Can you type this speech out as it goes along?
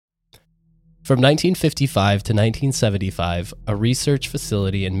From 1955 to 1975, a research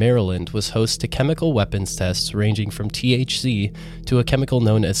facility in Maryland was host to chemical weapons tests ranging from THC to a chemical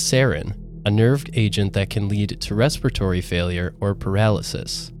known as sarin, a nerve agent that can lead to respiratory failure or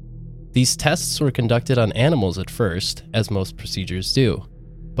paralysis. These tests were conducted on animals at first, as most procedures do,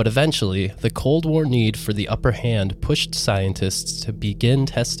 but eventually, the Cold War need for the upper hand pushed scientists to begin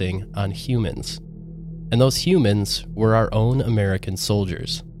testing on humans. And those humans were our own American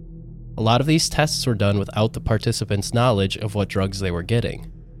soldiers. A lot of these tests were done without the participants' knowledge of what drugs they were getting.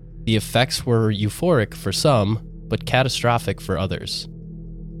 The effects were euphoric for some, but catastrophic for others.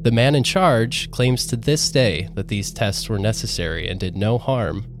 The man in charge claims to this day that these tests were necessary and did no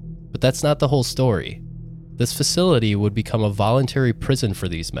harm, but that's not the whole story. This facility would become a voluntary prison for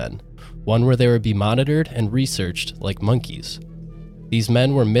these men, one where they would be monitored and researched like monkeys. These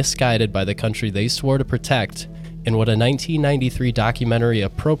men were misguided by the country they swore to protect in what a 1993 documentary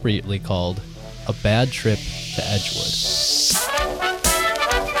appropriately called A Bad Trip to Edgewood.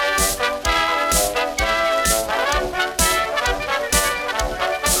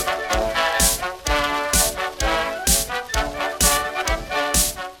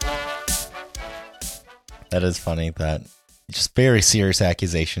 That is funny that just very serious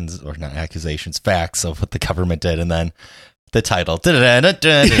accusations, or not accusations, facts of what the government did, and then the title.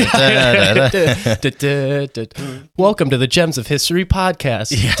 Welcome to the Gems of History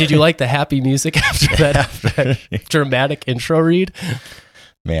podcast. Yeah. Did you like the happy music after that dramatic intro read?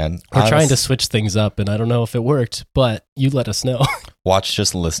 Man, we're trying to switch things up, and I don't know if it worked, but you let us know. Watch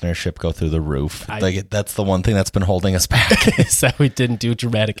just listenership go through the roof. That's the one thing that's been holding us back. Is that we didn't do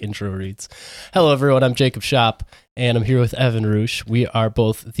dramatic intro reads. Hello, everyone. I'm Jacob Schopp, and I'm here with Evan Roosh. We are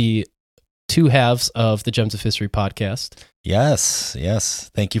both the two halves of the Gems of History podcast. Yes.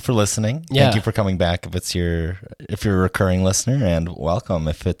 Thank you for listening. Yeah. Thank you for coming back if you're a recurring listener, and welcome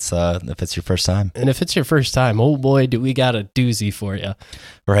if it's your first time. And if it's your first time, oh boy, do we got a doozy for you.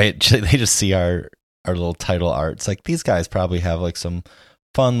 Right. They just see our little title art. It's like, these guys probably have like some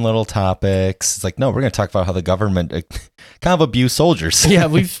fun little topics. It's like, no, we're going to talk about how the government kind of abuse soldiers. Yeah,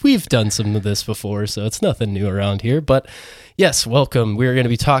 we've done some of this before, so it's nothing new around here. But yes, welcome. We're going to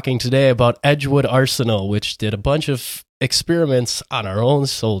be talking today about Edgewood Arsenal, which did a bunch of experiments on our own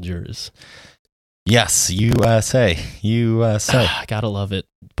soldiers. Yes, USA. Gotta love it.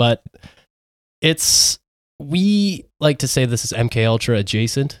 But we like to say this is MK Ultra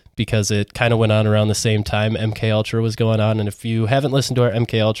adjacent because it kind of went on around the same time MK Ultra was going on. And if you haven't listened to our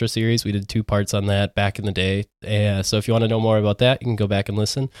MK Ultra series, we did 2 parts on that back in the day. So if you want to know more about that, you can go back and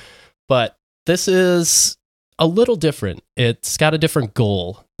listen. But this is a little different. It's got a different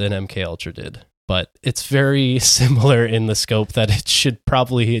goal than MK Ultra did, but it's very similar in the scope that it should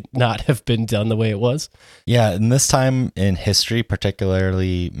probably not have been done the way it was. Yeah, and this time in history,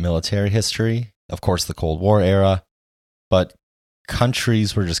 particularly military history, of course, the Cold War era, but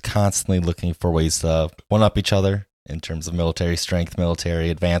countries were just constantly looking for ways to one-up each other in terms of military strength, military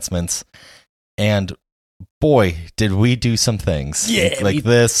advancements, and boy, did we do some things like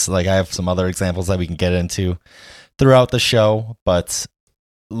this. Like, I have some other examples that we can get into throughout the show, but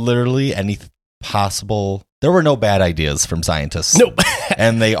literally any possible, there were no bad ideas from scientists. Nope.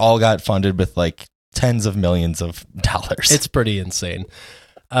 And they all got funded with like tens of millions of dollars. It's pretty insane.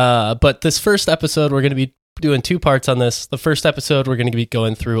 But this first episode, we're going to be doing 2 parts on this. The first episode, we're going to be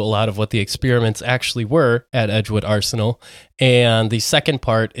going through a lot of what the experiments actually were at Edgewood Arsenal. And the second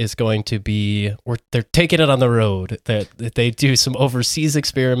part is going to be, they're taking it on the road. They do some overseas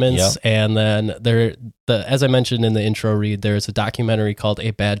experiments. Yep. And then as I mentioned in the intro read, there's a documentary called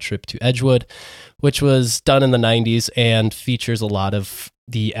A Bad Trip to Edgewood, which was done in the 90s and features a lot of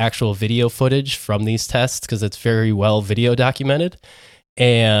the actual video footage from these tests because it's very well video documented.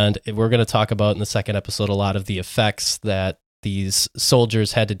 And we're going to talk about in the second episode a lot of the effects that these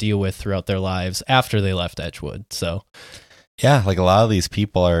soldiers had to deal with throughout their lives after they left Edgewood. So, yeah, like a lot of these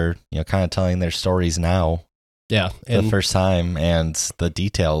people are, kind of telling their stories now. Yeah. For the first time, and the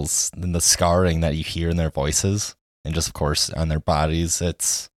details and the scarring that you hear in their voices and just, of course, on their bodies.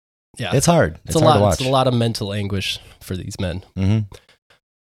 It's hard. It's hard to watch. It's a lot of mental anguish for these men. Mm-hmm.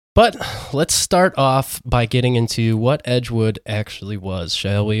 But let's start off by getting into what Edgewood actually was,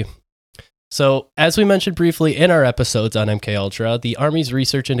 shall we? So, as we mentioned briefly in our episodes on MK Ultra, the Army's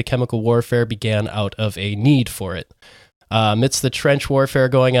research into chemical warfare began out of a need for it. Amidst the trench warfare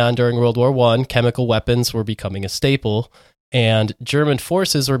going on during World War I, chemical weapons were becoming a staple, and German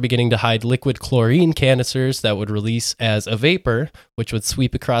forces were beginning to hide liquid chlorine canisters that would release as a vapor, which would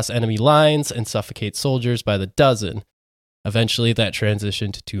sweep across enemy lines and suffocate soldiers by the dozen. Eventually, that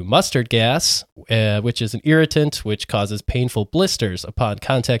transitioned to mustard gas, which is an irritant which causes painful blisters upon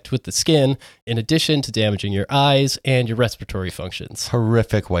contact with the skin, in addition to damaging your eyes and your respiratory functions.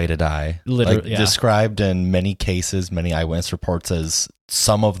 Horrific way to die. Literally, yeah. Described in many cases, many eyewitness reports as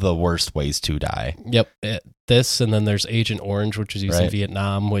some of the worst ways to die. Yep. This, and then there's Agent Orange, which was used in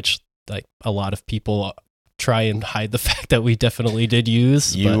Vietnam, which like a lot of people try and hide the fact that we definitely did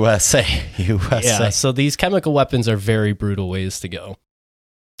use. USA. Yeah, so these chemical weapons are very brutal ways to go.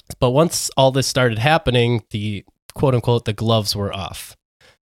 But once all this started happening, the quote unquote, the gloves were off.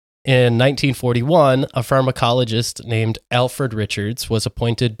 In 1941, a pharmacologist named Alfred Richards was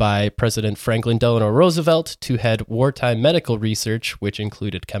appointed by President Franklin Delano Roosevelt to head wartime medical research, which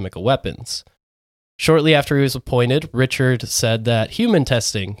included chemical weapons. Shortly after he was appointed, Richard said that human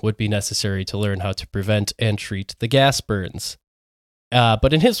testing would be necessary to learn how to prevent and treat the gas burns.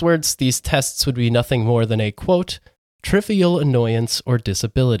 But in his words, these tests would be nothing more than a, quote, trivial annoyance or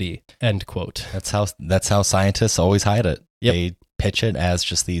disability, end quote. That's how scientists always hide it. Yep. They pitch it as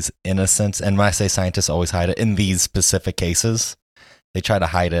just these innocent, and when I say scientists always hide it, in these specific cases, they try to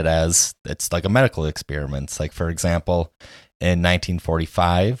hide it as it's like a medical experiment. Like, for example, in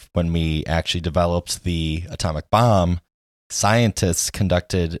 1945, when we actually developed the atomic bomb, scientists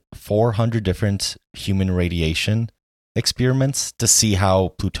conducted 400 different human radiation experiments to see how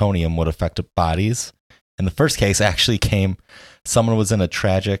plutonium would affect bodies. And the first case actually came, someone was in a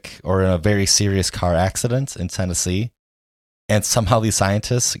tragic or in a very serious car accident in Tennessee, and somehow these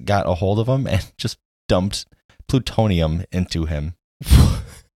scientists got a hold of him and just dumped plutonium into him.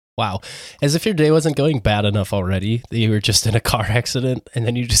 Wow. As if your day wasn't going bad enough already. You were just in a car accident and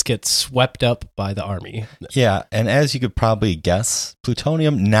then you just get swept up by the army. Yeah. And as you could probably guess,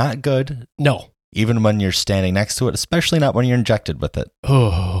 plutonium, not good. No. Even when you're standing next to it, especially not when you're injected with it.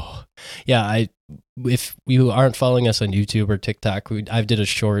 Oh, yeah. If you aren't following us on YouTube or TikTok, I did a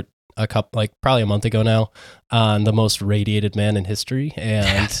short, probably a month ago now, on the most radiated man in history,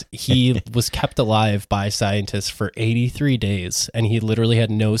 and he was kept alive by scientists for 83 days, and he literally had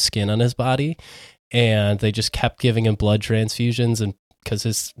no skin on his body, and they just kept giving him blood transfusions, and because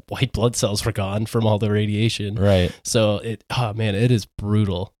his white blood cells were gone from all the radiation. Right. So it is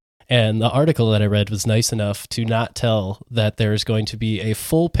brutal. And the article that I read was nice enough to not tell that there's going to be a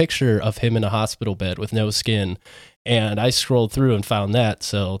full picture of him in a hospital bed with no skin. And I scrolled through and found that.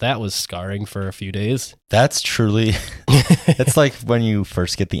 So that was scarring for a few days. That's truly, it's like when you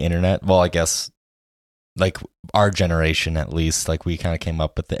first get the internet. Well, I guess like our generation, at least, like we kind of came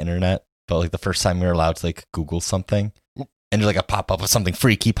up with the internet. But like the first time we were allowed to like Google something and like a pop-up of something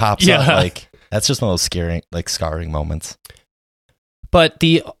freaky pops up. Like that's just one of those scarring moments. But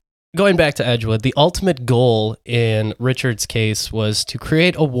going back to Edgewood, the ultimate goal in Richard's case was to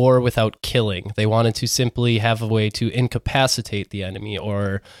create a war without killing. They wanted to simply have a way to incapacitate the enemy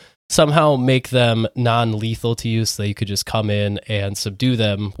or somehow make them non-lethal to you so that you could just come in and subdue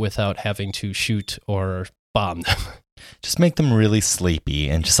them without having to shoot or bomb them. Just make them really sleepy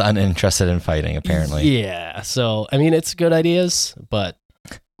and just uninterested in fighting, apparently. Yeah, so, I mean, it's good ideas, but...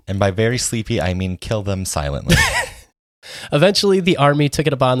 And by very sleepy, I mean kill them silently. Eventually, the Army took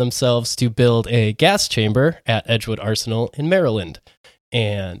it upon themselves to build a gas chamber at Edgewood Arsenal in Maryland.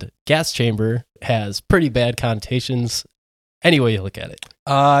 And gas chamber has pretty bad connotations any way you look at it.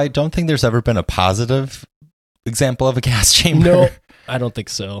 I don't think there's ever been a positive example of a gas chamber. No, I don't think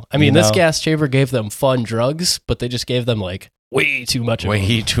so. I mean, this gas chamber gave them fun drugs, but they just gave them like way too much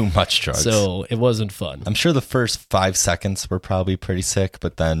drugs. So it wasn't fun. I'm sure the first 5 seconds were probably pretty sick,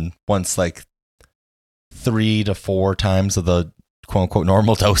 but then once like 3 to 4 times of the quote unquote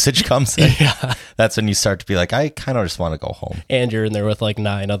normal dosage comes in, that's when you start to be like, I kind of just want to go home. And you're in there with like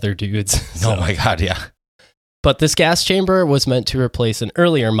 9 other dudes. So. Oh my God, yeah. But this gas chamber was meant to replace an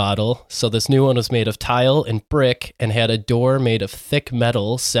earlier model, so this new one was made of tile and brick and had a door made of thick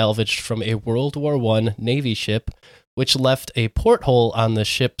metal salvaged from a World War I Navy ship, which left a porthole on the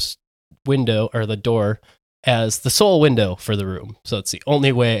ship's window, or the door, as the sole window for the room. So it's the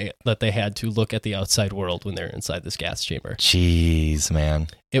only way that they had to look at the outside world when they're inside this gas chamber. Jeez, man.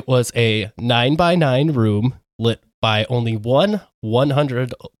 It was a 9x9 room lit by only one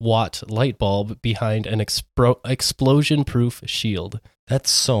 100-watt light bulb behind an explosion-proof shield. That's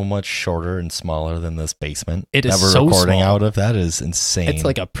so much shorter and smaller than this basement it is that we're so recording small. Out of. That is insane. It's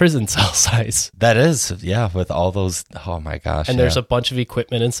like a prison cell size. That is, yeah, with all those, oh my gosh. And there's a bunch of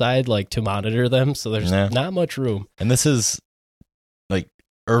equipment inside, like, to monitor them, so there's not much room. And this is, like,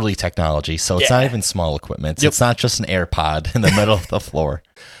 early technology, so it's not even small equipment. Yep. It's not just an AirPod in the middle of the floor.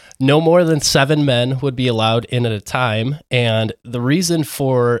 No more than 7 men would be allowed in at a time. And the reason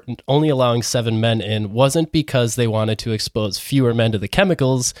for only allowing 7 men in wasn't because they wanted to expose fewer men to the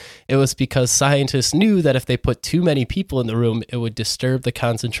chemicals. It was because scientists knew that if they put too many people in the room, it would disturb the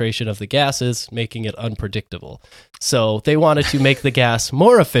concentration of the gases, making it unpredictable. So they wanted to make the gas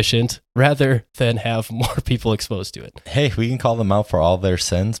more efficient rather than have more people exposed to it. Hey, we can call them out for all their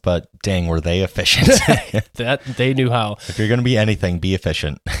sins, but dang, were they efficient? That they knew how. If you're going to be anything, be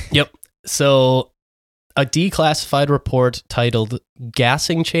efficient. Yep. So a declassified report titled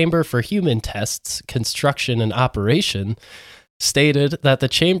Gassing Chamber for Human Tests, Construction and Operation stated that the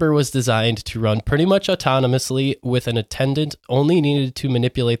chamber was designed to run pretty much autonomously with an attendant only needed to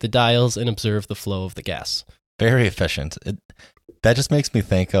manipulate the dials and observe the flow of the gas. Very efficient. That just makes me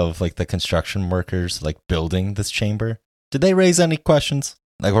think of like the construction workers like building this chamber. Did they raise any questions?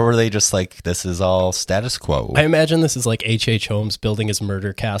 Like, or were they just like, this is all status quo? I imagine this is like H.H. Holmes building his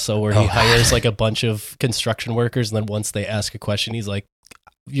murder castle where he hires like a bunch of construction workers, and then once they ask a question, he's like,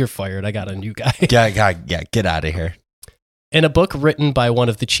 you're fired. I got a new guy. Yeah, get out of here. In a book written by one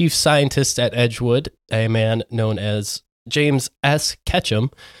of the chief scientists at Edgewood, a man known as James S.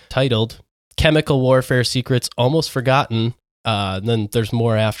 Ketchum, titled Chemical Warfare Secrets Almost Forgotten. Then there's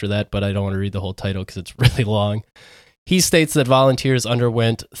more after that, but I don't want to read the whole title because it's really long. He states that volunteers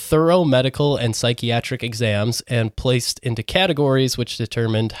underwent thorough medical and psychiatric exams and placed into categories which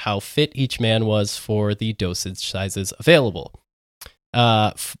determined how fit each man was for the dosage sizes available.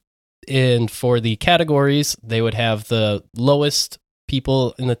 And for the categories, they would have the lowest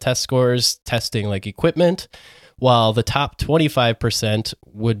people in the test scores testing like equipment, while the top 25%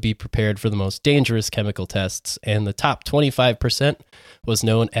 would be prepared for the most dangerous chemical tests, and the top 25% was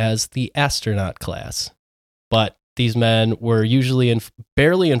known as the astronaut class. But these men were usually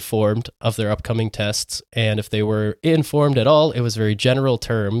barely informed of their upcoming tests, and if they were informed at all, it was very general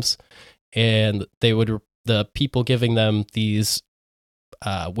terms, and the people giving them these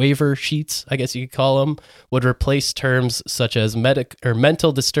waiver sheets, I guess you could call them, would replace terms such as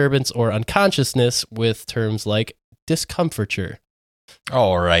mental disturbance or unconsciousness with terms like discomfiture.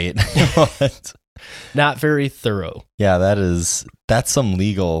 All right. Not very thorough. Yeah, that's some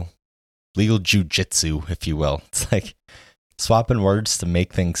legal jujitsu, if you will. It's like swapping words to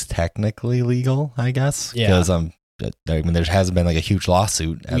make things technically legal, I guess. Yeah. Because there hasn't been like a huge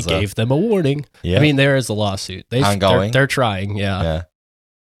lawsuit. We gave them a warning. Yeah. I mean, there is a lawsuit. Ongoing. They're trying. Yeah.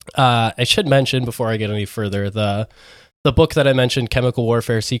 I should mention before I get any further, the book that I mentioned, Chemical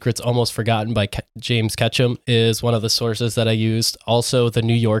Warfare Secrets Almost Forgotten by James Ketchum, is one of the sources that I used. Also, The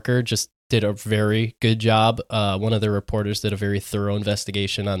New Yorker just did a very good job. One of their reporters did a very thorough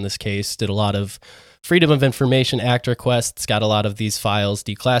investigation on this case, did a lot of Freedom of Information Act requests, got a lot of these files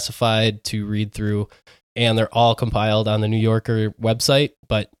declassified to read through, and they're all compiled on the New Yorker website,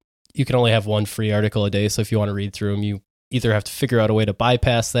 but you can only have one free article a day, so if you want to read through them, you either have to figure out a way to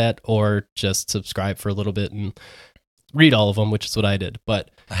bypass that or just subscribe for a little bit and read all of them, which is what I did.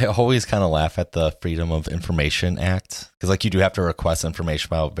 But I always kind of laugh at the Freedom of Information Act because like you do have to request information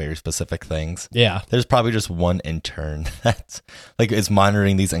about very specific things. Yeah. There's probably just one intern that like is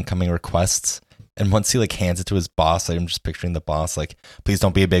monitoring these incoming requests. And once he like hands it to his boss, like, I'm just picturing the boss like, please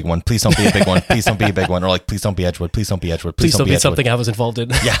don't be a big one. Please don't be a big one. Please don't be a big one. Or like, please don't be Edgewood. Please don't be Edgewood. Please don't be something I was involved in.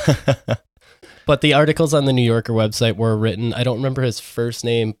 Yeah. But the articles on the New Yorker website were written, I don't remember his first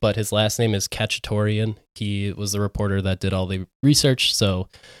name, but his last name is Khatchatorian. He was the reporter that did all the research. So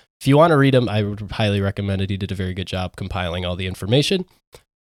if you want to read him, I would highly recommend it. He did a very good job compiling all the information.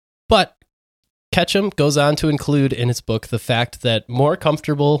 But Ketchum goes on to include in his book the fact that more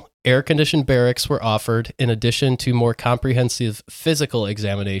comfortable air-conditioned barracks were offered in addition to more comprehensive physical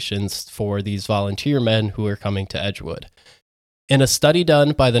examinations for these volunteer men who are coming to Edgewood. In a study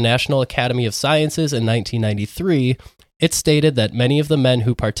done by the National Academy of Sciences in 1993, it stated that many of the men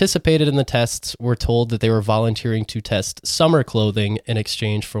who participated in the tests were told that they were volunteering to test summer clothing in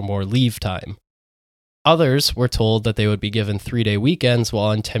exchange for more leave time. Others were told that they would be given 3-day weekends while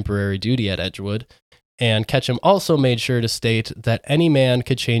on temporary duty at Edgewood, and Ketchum also made sure to state that any man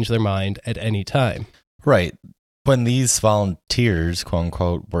could change their mind at any time. Right. When these volunteers, quote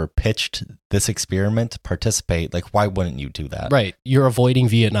unquote, were pitched this experiment to participate, like, why wouldn't you do that? Right. You're avoiding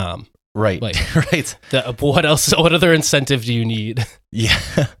Vietnam. Right. Like, right. What else? What other incentive do you need? Yeah.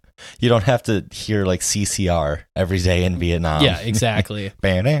 You don't have to hear like CCR every day in Vietnam. Yeah, exactly.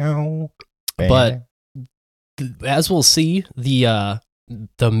 But as we'll see, the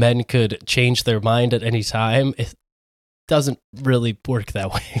men could change their mind at any time. It doesn't really work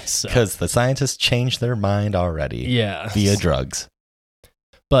that way. Because the scientists changed their mind already. Yeah. Via drugs.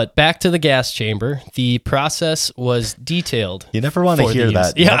 But back to the gas chamber. The process was detailed. You never want to for hear the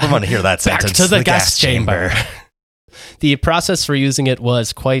that. use. You never want to hear that Back sentence. to the gas chamber. The process for using it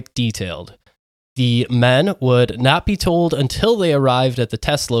was quite detailed. The men would not be told until they arrived at the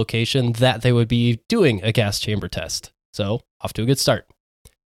test location that they would be doing a gas chamber test. So, off to a good start.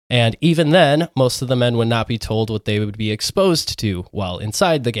 And even then, most of the men would not be told what they would be exposed to while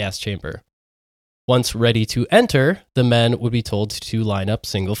inside the gas chamber. Once ready to enter, the men would be told to line up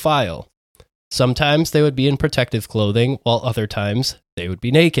single file. Sometimes they would be in protective clothing, while other times they would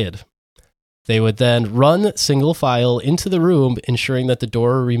be naked. They would then run single file into the room, ensuring that the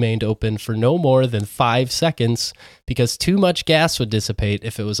door remained open for no more than 5 seconds because too much gas would dissipate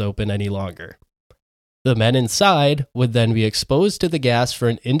if it was open any longer. The men inside would then be exposed to the gas for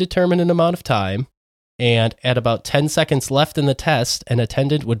an indeterminate amount of time, and at about 10 seconds left in the test, an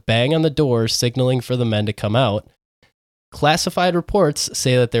attendant would bang on the door, signaling for the men to come out. Classified reports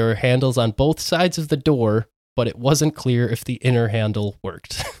say that there were handles on both sides of the door, but it wasn't clear if the inner handle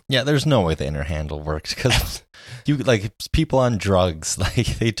worked. Yeah, there's no way the inner handle worked because you like people on drugs,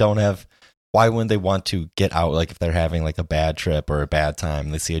 like they don't have. Why wouldn't they want to get out? Like if they're having like a bad trip or a bad time,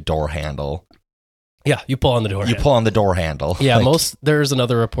 they see a door handle. Yeah, you pull on the door. You pull on the door handle. Yeah, like, there's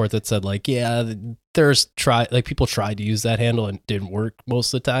another report that said like, yeah, people tried to use that handle and it didn't work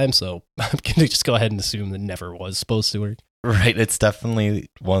most of the time. So I'm gonna just go ahead and assume that never was supposed to work. Right, it's definitely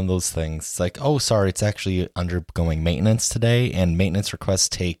one of those things. It's like, oh, sorry, it's actually undergoing maintenance today, and maintenance requests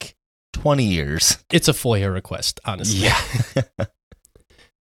take 20 years. It's a FOIA request, honestly. Yeah.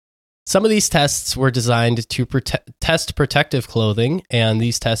 Some of these tests were designed to test protective clothing, and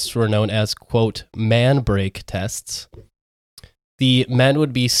these tests were known as, quote, man break tests. The men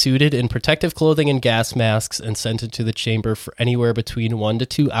would be suited in protective clothing and gas masks and sent into the chamber for anywhere between 1 to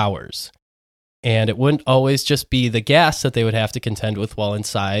 2 hours. And it wouldn't always just be the gas that they would have to contend with while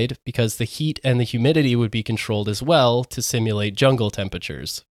inside, because the heat and the humidity would be controlled as well to simulate jungle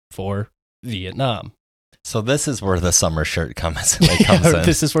temperatures for Vietnam. So this is where the summer shirt comes in.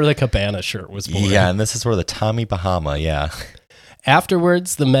 This is where the Cabana shirt was born. Yeah, and this is where the Tommy Bahama, yeah.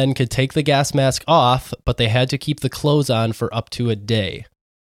 Afterwards, the men could take the gas mask off, but they had to keep the clothes on for up to a day,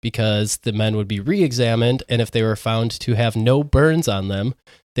 because the men would be re-examined, and if they were found to have no burns on them,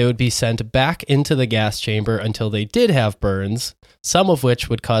 they would be sent back into the gas chamber until they did have burns, some of which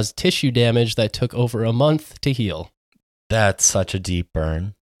would cause tissue damage that took over a month to heal. That's such a deep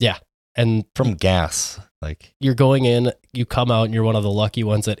burn. Yeah. And from gas, like you're going in, you come out, and you're one of the lucky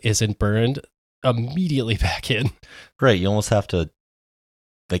ones that isn't burned, immediately back in. Right. You almost have to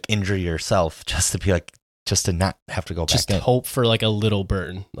like injure yourself just to not have to go back in. Just hope for like a little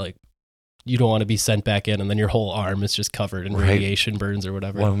burn. Like you don't want to be sent back in and then your whole arm is just covered in radiation burns or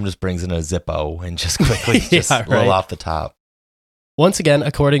whatever. One of them just brings in a Zippo and just quickly roll off the top. Once again,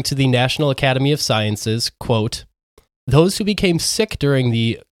 according to the National Academy of Sciences, quote, those who became sick during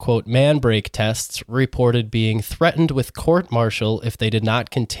the, quote, man break tests reported being threatened with court-martial if they did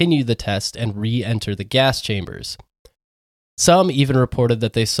not continue the test and re-enter the gas chambers. Some even reported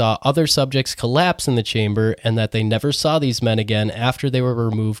that they saw other subjects collapse in the chamber and that they never saw these men again after they were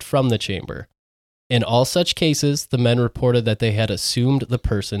removed from the chamber. In all such cases, the men reported that they had assumed the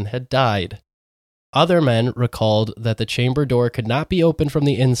person had died. Other men recalled that the chamber door could not be opened from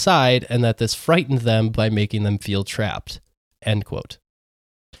the inside and that this frightened them by making them feel trapped. End quote.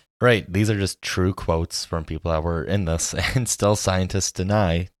 Right. These are just true quotes from people that were in this, and still scientists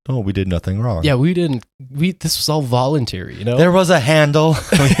deny, oh, we did nothing wrong. Yeah, this was all voluntary, you know? There was a handle.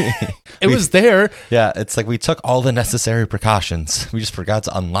 It was there. Yeah, it's like we took all the necessary precautions. We just forgot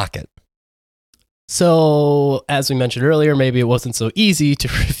to unlock it. So, as we mentioned earlier, maybe it wasn't so easy to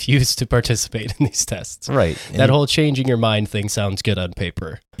refuse to participate in these tests. Right. That whole changing your mind thing sounds good on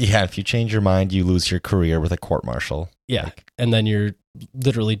paper. Yeah, if you change your mind, you lose your career with a court-martial. Yeah, and then you're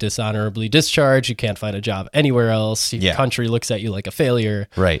literally dishonorably discharged. You can't find a job anywhere else. Your country looks at you like a failure.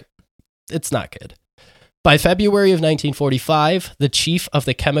 Right. It's not good. By February of 1945, the chief of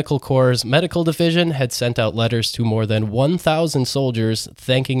the Chemical Corps' medical division had sent out letters to more than 1,000 soldiers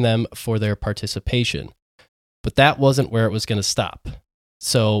thanking them for their participation. But that wasn't where it was going to stop.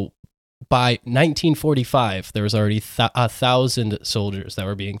 So by 1945, there was already 1,000 soldiers that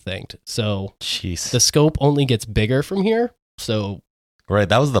were being thanked. So the scope only gets bigger from here. So right,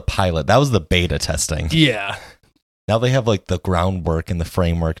 that was the pilot. That was the beta testing. Yeah. Now they have like the groundwork and the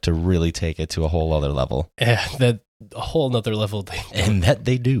framework to really take it to a whole other level. Yeah, a whole nother level thing. And that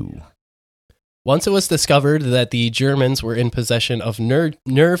they do. Once it was discovered that the Germans were in possession of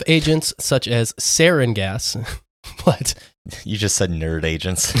nerve agents such as sarin gas. What? You just said nerd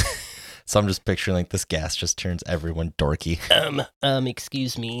agents. So I'm just picturing like this gas just turns everyone dorky.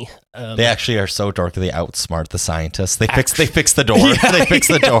 Excuse me. They actually are so dorky they outsmart the scientists. They fix the door. Yeah, they fix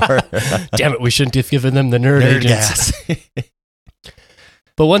the door. Damn it, we shouldn't have given them the nerd agents. Gas.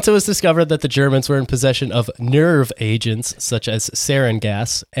 But once it was discovered that the Germans were in possession of nerve agents such as sarin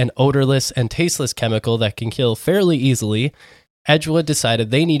gas, an odorless and tasteless chemical that can kill fairly easily, Edgewood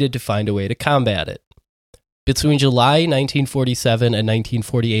decided they needed to find a way to combat it. Between July 1947 and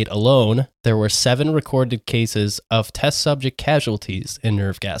 1948 alone, there were 7 recorded cases of test subject casualties in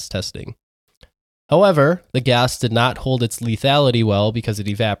nerve gas testing. However, the gas did not hold its lethality well because it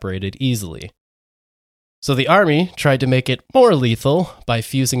evaporated easily. So the Army tried to make it more lethal by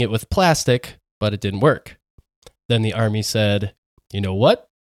fusing it with plastic, but it didn't work. Then the Army said, you know what?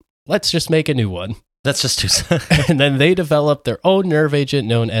 Let's just make a new one. That's just too... And then they developed their own nerve agent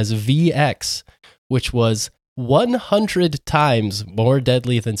known as VX, which was 100 times more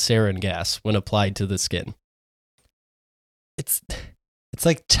deadly than sarin gas when applied to the skin. It's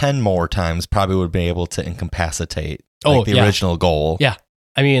like 10 more times probably would be able to incapacitate the original goal. Yeah.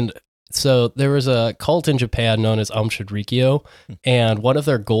 I mean, so there was a cult in Japan known as Aum Shinrikyo, and one of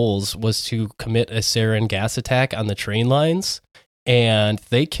their goals was to commit a sarin gas attack on the train lines, and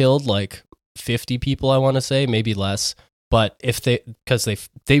they killed like 50 people, I want to say, maybe less. But because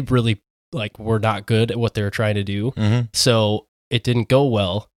they really like were not good at what they were trying to do, so it didn't go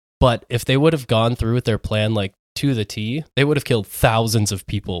well. But if they would have gone through with their plan like to the T, they would have killed thousands of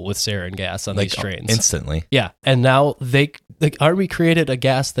people with sarin gas on these trains instantly. Yeah, and now the Army created a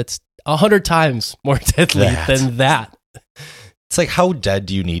gas that's 100 times more deadly than that. It's like, how dead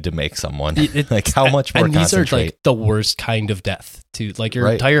do you need to make someone? Like, how much more concentrate? These are like the worst kind of death, too. Like, your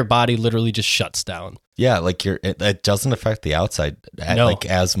entire body literally just shuts down. Yeah, like it doesn't affect the outside like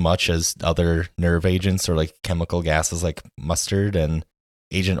as much as other nerve agents or like chemical gases like mustard and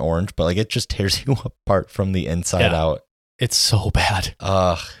Agent Orange, but like it just tears you apart from the inside out. It's so bad.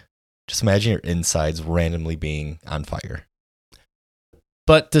 Just imagine your insides randomly being on fire.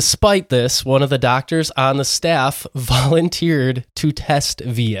 But despite this, one of the doctors on the staff volunteered to test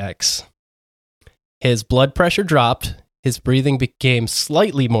VX. His blood pressure dropped, his breathing became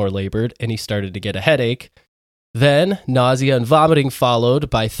slightly more labored, and he started to get a headache. Then, nausea and vomiting followed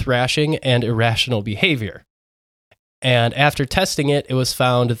by thrashing and irrational behavior. And after testing it, it was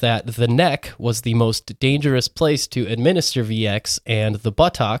found that the neck was the most dangerous place to administer VX, and the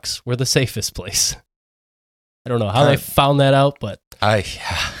buttocks were the safest place. I don't know how they found that out, but...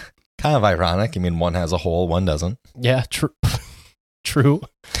 kind of ironic. I mean, one has a hole, one doesn't. Yeah, true.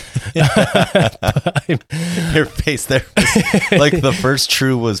 Your face there. Like the first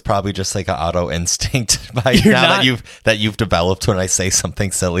true was probably just like an auto instinct that you've developed when I say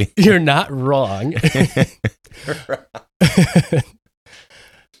something silly. You're not wrong.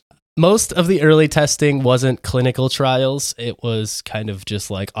 Most of the early testing wasn't clinical trials. It was kind of just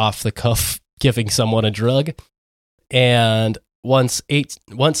like off the cuff giving someone a drug. And once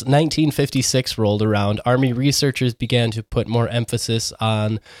 1956 rolled around, Army researchers began to put more emphasis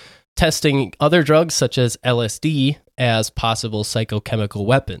on testing other drugs such as LSD as possible psychochemical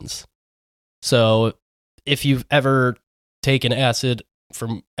weapons. So if you've ever taken acid,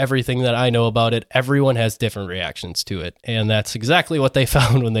 from everything that I know about it, everyone has different reactions to it. And that's exactly what they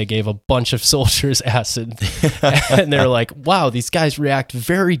found when they gave a bunch of soldiers acid. And they're like, wow, these guys react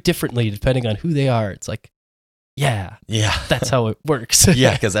very differently depending on who they are. It's like, yeah, that's how it works.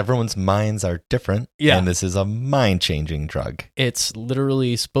 Yeah, because everyone's minds are different. Yeah. And this is a mind-changing drug. It's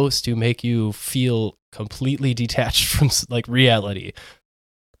literally supposed to make you feel completely detached from like reality.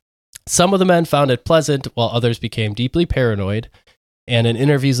 Some of the men found it pleasant, while others became deeply paranoid. And in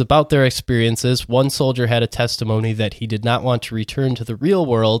interviews about their experiences, one soldier had a testimony that he did not want to return to the real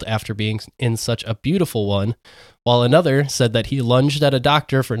world after being in such a beautiful one, while another said that he lunged at a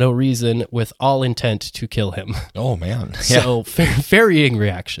doctor for no reason with all intent to kill him. Oh, man. So varying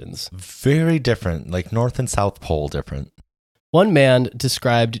reactions. Very different, like North and South Pole different. One man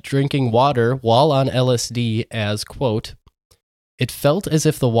described drinking water while on LSD as, quote, "It felt as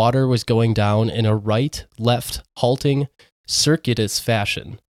if the water was going down in a right, left, halting, circuitous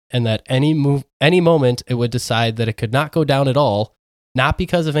fashion, and that any moment it would decide that it could not go down at all, not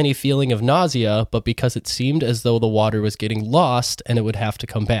because of any feeling of nausea, but because it seemed as though the water was getting lost and it would have to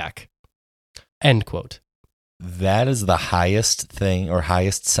come back." End quote. That is the highest thing or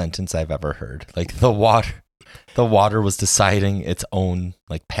highest sentence I've ever heard. Like the water was deciding its own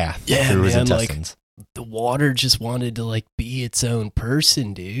like path through his intestines. The water just wanted to like be its own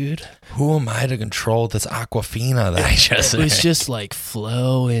person, dude. Who am I to control this Aquafina that I just... It was just like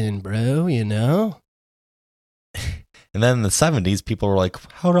flowing, bro, you know? And then in the 70s, people were like,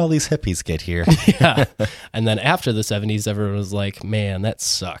 how did all these hippies get here? Yeah. And then after the 70s, everyone was like, man, that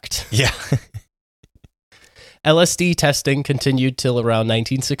sucked. Yeah. LSD testing continued till around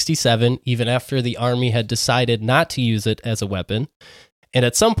 1967, even after the Army had decided not to use it as a weapon. And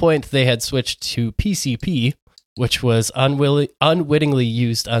at some point, they had switched to PCP, which was unwittingly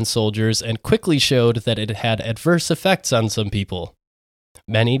used on soldiers and quickly showed that it had adverse effects on some people.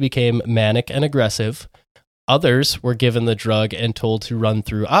 Many became manic and aggressive. Others were given the drug and told to run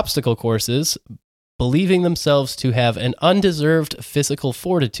through obstacle courses, believing themselves to have an undeserved physical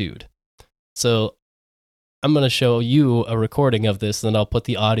fortitude. So I'm going to show you a recording of this, and then I'll put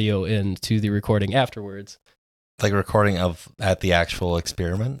the audio into the recording afterwards. Like a recording of at the actual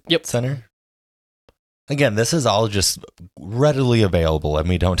experiment Yep. center? Again, this is all just readily available, and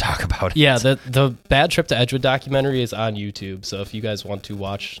we don't talk about it. Yeah, the Bad Trip to Edgewood documentary is on YouTube, so if you guys want to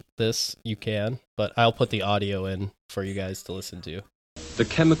watch this, you can. But I'll put the audio in for you guys to listen to. The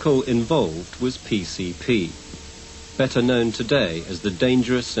chemical involved was PCP, better known today as the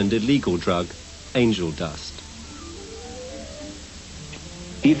dangerous and illegal drug angel dust.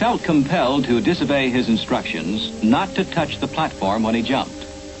 He felt compelled to disobey his instructions not to touch the platform when he jumped.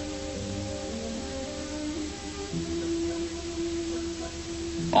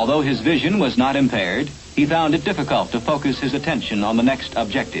 Although his vision was not impaired, he found it difficult to focus his attention on the next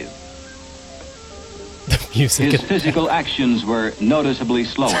objective. The music. His physical actions were noticeably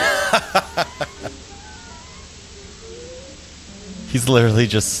slower. He's literally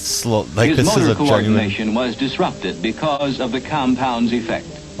just slow. Like, His this is motor a genuine... coordination was disrupted because of the compound's effect.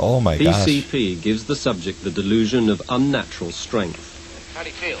 Oh my gosh. PCP gives the subject the delusion of unnatural strength. How do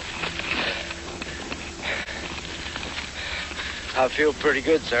you feel? I feel pretty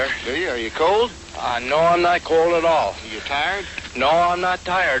good, sir. Do you? Are you cold? No, I'm not cold at all. Are you tired? No, I'm not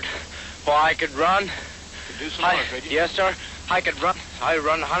tired. Well, I could run. Could do some more, could you? Yes, sir. I could run. I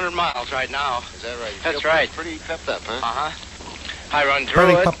run 100 miles right now. Is that right? You That's feel right. Pretty pepped up, huh? Uh-huh. I run through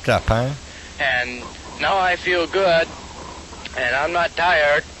Pretty it, pumped up, huh? and now I feel good, and I'm not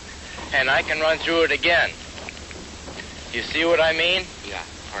tired, and I can run through it again. You see what I mean? Yeah,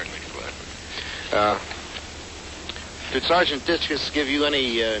 hardly. But, did Sergeant Ditchkus give you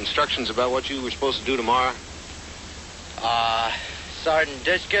any instructions about what you were supposed to do tomorrow? Sergeant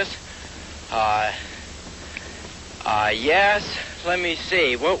Ditchkus? Yes. Let me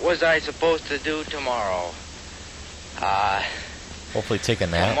see. What was I supposed to do tomorrow? Hopefully take a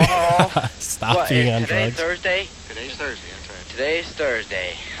nap. Tomorrow. Stop What, being is on today drugs. Thursday? Today's Thursday, that's right. Today's Thursday.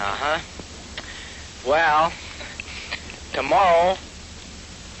 Uh-huh. Well, tomorrow...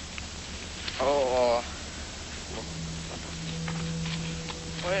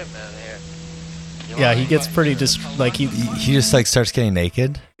 Wait a minute here. Yeah, he gets pretty He just like starts getting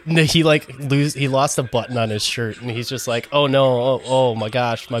naked. he lost a button on his shirt, and he's just like, oh no, oh my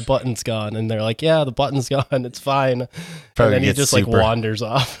gosh, my button's gone. And they're like, yeah, the button's gone, it's fine. Probably and then he gets just like super- wanders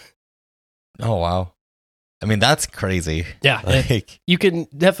off. Oh wow. I mean, that's crazy. Yeah, Like, you can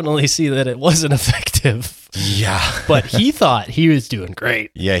definitely see that it wasn't effective. yeah. But he thought he was doing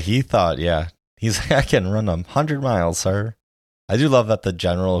great. Yeah, he thought, yeah. He's like, I can run 100 miles, sir. I do love that the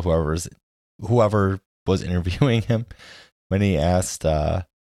general, whoever was interviewing him, when he asked, or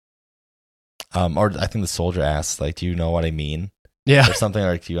I think the soldier asked, like, do you know what I mean? Yeah. Or something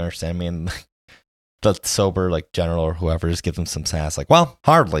like, do you understand me? And the sober, like, general or whoever just gives him some sass, like, well,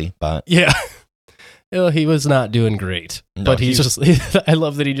 hardly, but. Yeah. Well, he was not doing great. No, but he's just, I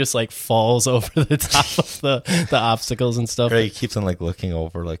love that he just like falls over the top of the obstacles and stuff. He keeps on, like, looking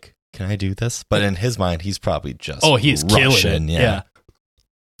over, like, can I do this? But in his mind, he's probably just He's killing it. Yeah.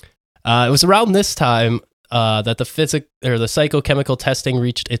 It was around this time that the psychochemical testing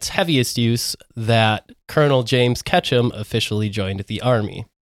reached its heaviest use that Colonel James Ketchum officially joined the Army.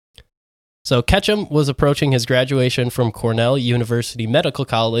 So Ketchum was approaching his graduation from Cornell University Medical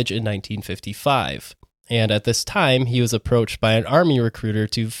College in 1955. And at this time, he was approached by an Army recruiter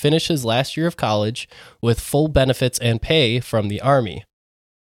to finish his last year of college with full benefits and pay from the Army.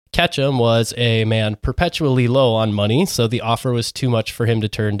 Ketchum was a man perpetually low on money, so the offer was too much for him to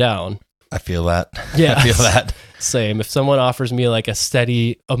turn down. I feel that. Yeah. I feel that. Same. If someone offers me like a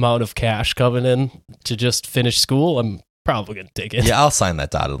steady amount of cash coming in to just finish school, I'm probably going to take it. Yeah, I'll sign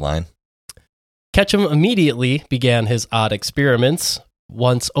that dotted line. Ketchum immediately began his odd experiments,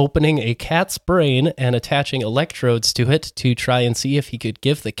 once opening a cat's brain and attaching electrodes to it to try and see if he could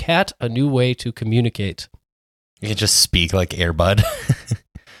give the cat a new way to communicate. You can just speak like Air Bud.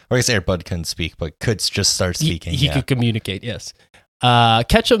 Or I guess Air Bud couldn't speak, but could just start speaking. He could communicate, yes.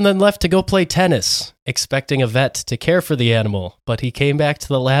 Ketchum then left to go play tennis, expecting a vet to care for the animal, but he came back to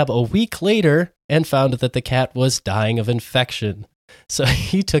the lab a week later and found that the cat was dying of infection. So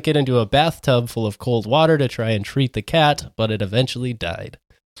he took it into a bathtub full of cold water to try and treat the cat, but it eventually died.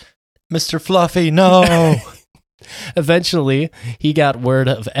 Mr. Fluffy, no! Eventually, he got word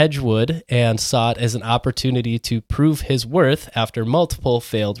of Edgewood and saw it as an opportunity to prove his worth after multiple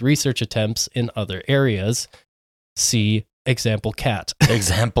failed research attempts in other areas. See example cat.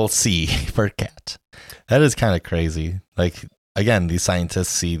 Example C for cat. That is kind of crazy. Like, again, these scientists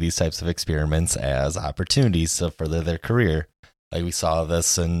see these types of experiments as opportunities to further their career. Like, we saw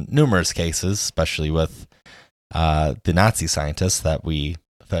this in numerous cases, especially with the Nazi scientists that we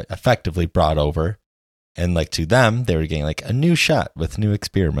effectively brought over. And like to them, they were getting like a new shot with new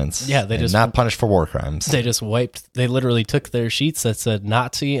experiments. Yeah, they just not punished for war crimes. They just they literally took their sheets that said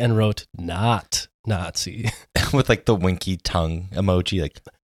Nazi and wrote not Nazi. With like the winky tongue emoji. Like,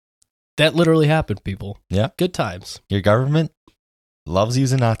 that literally happened, people. Yeah. Good times. Your government loves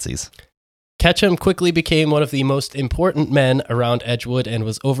using Nazis. Ketchum quickly became one of the most important men around Edgewood and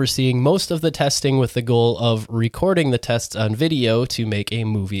was overseeing most of the testing with the goal of recording the tests on video to make a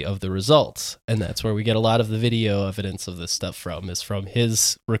movie of the results. And that's where we get a lot of the video evidence of this stuff from, is from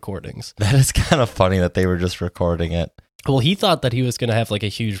his recordings. That is kind of funny that they were just recording it. Well, he thought that he was going to have like a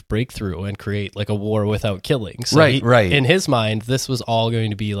huge breakthrough and create like a war without killing. So right. In his mind, this was all going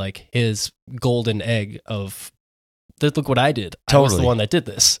to be like his golden egg of, look what I did. Totally. I was the one that did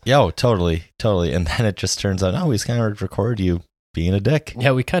this. Yo, totally. And then it just turns out, he's going to record you being a dick.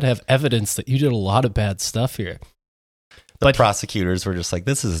 Yeah, we kind of have evidence that you did a lot of bad stuff here. The prosecutors were just like,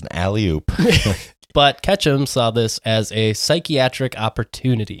 this is an alley-oop. But Ketchum saw this as a psychiatric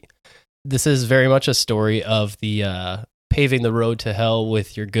opportunity. This is very much a story of the paving the road to hell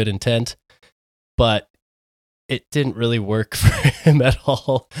with your good intent, but it didn't really work for him at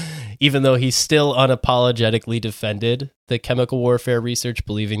all, even though he still unapologetically defended the chemical warfare research,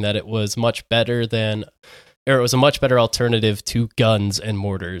 believing that it was a much better alternative to guns and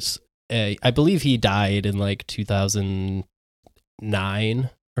mortars. I believe he died in like 2009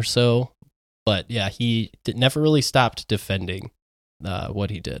 or so, but yeah, he never really stopped defending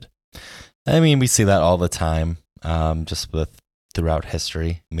what he did. I mean, we see that all the time, just throughout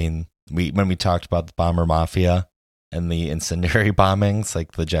history. I mean, when we talked about the bomber mafia and the incendiary bombings,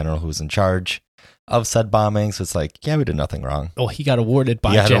 like the general who was in charge of said bombings, it's like, yeah, we did nothing wrong. Oh, he got awarded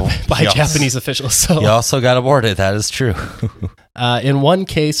by Japanese officials. So he also got awarded. That is true. In one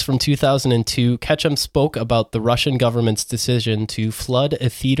case from 2002, Ketchum spoke about the Russian government's decision to flood a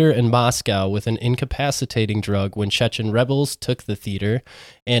theater in Moscow with an incapacitating drug when Chechen rebels took the theater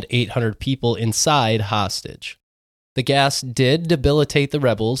and 800 people inside hostage. The gas did debilitate the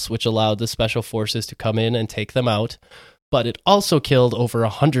rebels, which allowed the special forces to come in and take them out, but it also killed over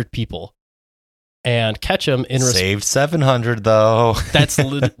 100 people. And Ketchum saved 700 though.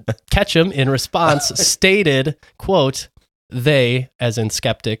 Ketchum in response stated, quote, "They, as in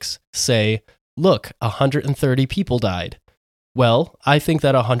skeptics, say, look, 130 people died. Well, I think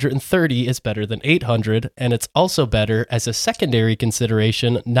that 130 is better than 800, and it's also better as a secondary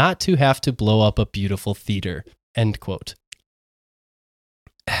consideration not to have to blow up a beautiful theater." End quote.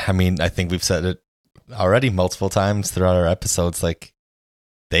 I mean, I think we've said it already multiple times throughout our episodes. Like,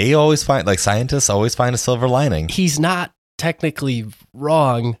 scientists always find a silver lining. He's not technically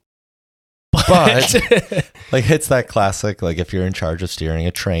wrong, but like, it's that classic, like, if you're in charge of steering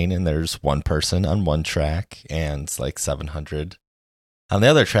a train and there's one person on one track and it's like 700 on the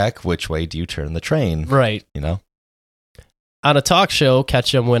other track, which way do you turn the train? Right. You know? On a talk show,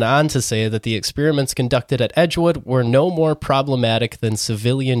 Ketchum went on to say that the experiments conducted at Edgewood were no more problematic than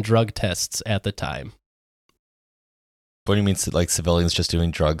civilian drug tests at the time. What do you mean, like civilians just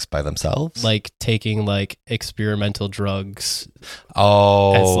doing drugs by themselves? Like taking like experimental drugs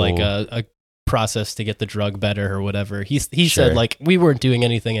as like a process to get the drug better or whatever. He said like we weren't doing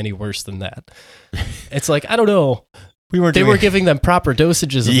anything any worse than that. It's like, I don't know. They were giving them proper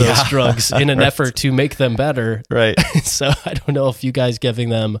dosages of those drugs in an effort to make them better. Right. So I don't know if you guys giving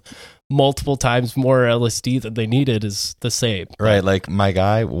them multiple times more LSD than they needed is the same. Right. Like, my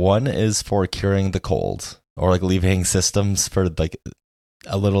guy, one is for curing the cold or like alleviating systems for like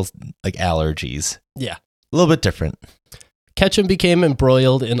a little like allergies. Yeah. A little bit different. Ketchum became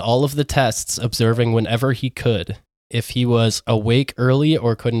embroiled in all of the tests, observing whenever he could. If he was awake early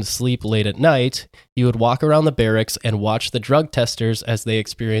or couldn't sleep late at night, he would walk around the barracks and watch the drug testers as they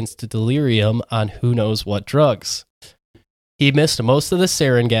experienced delirium on who knows what drugs. He missed most of the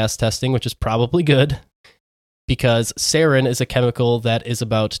sarin gas testing, which is probably good. because sarin is a chemical that is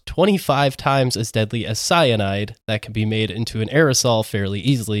about 25 times as deadly as cyanide that can be made into an aerosol fairly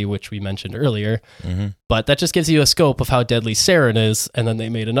easily, which we mentioned earlier. Mm-hmm. But that just gives you a scope of how deadly sarin is, and then they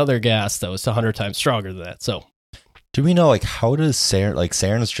made another gas that was 100 times stronger than that. So, Do we know, like, how does sarin, like,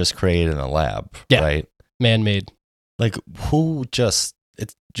 sarin is just created in a lab, Yeah. right? man-made. Like,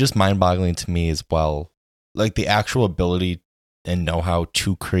 it's just mind-boggling to me as well. Like, the actual ability and know-how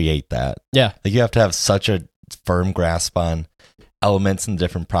to create that. Yeah. Like, you have to have such a firm grasp on elements and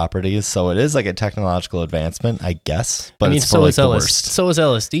different properties. So it is like a technological advancement, I guess. But it's for, like, the worst. So is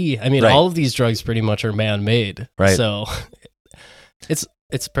LSD. I mean, Right. all of these drugs pretty much are man-made. Right. So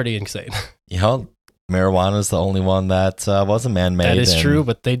it's pretty insane. You know, marijuana is the only one that wasn't man-made. That is and- true,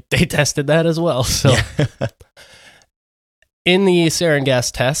 but they tested that as well. So Yeah. in the sarin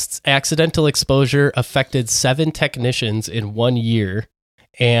gas tests, accidental exposure affected 7 technicians in 1 year.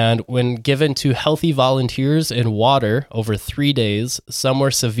 And when given to healthy volunteers in water over 3 days, some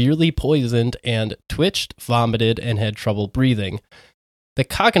were severely poisoned and twitched, vomited, and had trouble breathing. The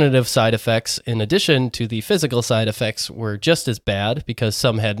cognitive side effects, in addition to the physical side effects, were just as bad because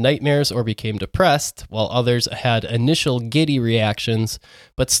some had nightmares or became depressed, while others had initial giddy reactions,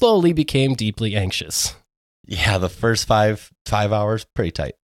 but slowly became deeply anxious. Yeah, the first five hours, pretty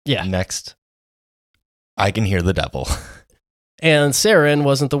tight. Yeah. Next, I can hear the devil. And sarin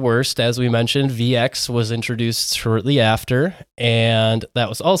wasn't the worst. As we mentioned, VX was introduced shortly after, and that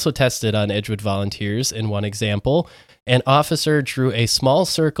was also tested on Edgewood volunteers in one example. An officer drew a small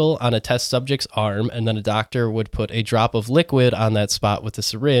circle on a test subject's arm, and then a doctor would put a drop of liquid on that spot with a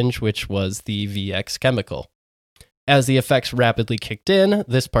syringe, which was the VX chemical. As the effects rapidly kicked in,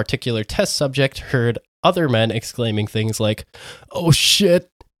 this particular test subject heard other men exclaiming things like, "Oh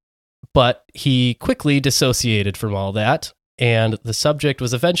shit," but he quickly dissociated from all that. And the subject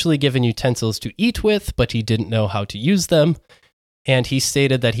was eventually given utensils to eat with, but he didn't know how to use them. And he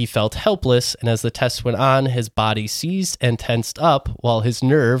stated that he felt helpless, and as the test went on, his body seized and tensed up, while his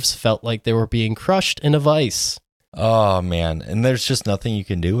nerves felt like they were being crushed in a vice. Oh, man. And there's just nothing you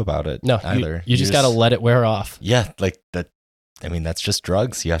can do about it No, either. you just got to let it wear off. Yeah, like that. I mean, that's just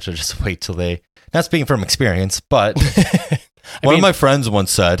drugs. You have to just wait till they. Not speaking from experience, but one of my friends once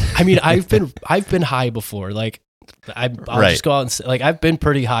said. I mean, I've been high before. Like, I'll Right. just go out and say, like, I've been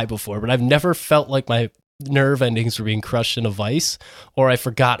pretty high before, but I've never felt like my nerve endings were being crushed in a vice, or I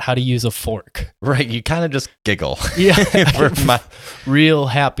forgot how to use a fork. Right, you kind of just giggle. Yeah, real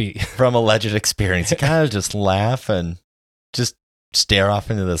happy. From alleged experience, you kind of just laugh and just stare off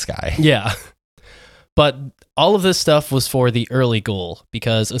into the sky. Yeah. But all of this stuff was for the early goal,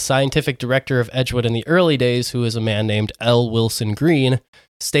 because a scientific director of Edgewood in the early days, who is a man named L. Wilson Green,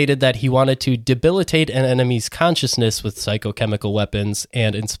 stated that he wanted to debilitate an enemy's consciousness with psychochemical weapons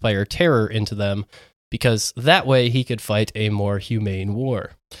and inspire terror into them, because that way he could fight a more humane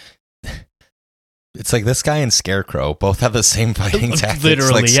war. It's like this guy and Scarecrow both have the same fighting tactics.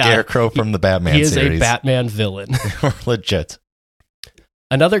 Literally, like yeah. Scarecrow from the Batman He is series. a Batman villain. Legit.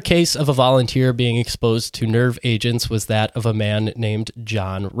 Another case of a volunteer being exposed to nerve agents was that of a man named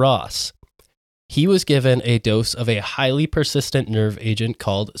John Ross. He was given a dose of a highly persistent nerve agent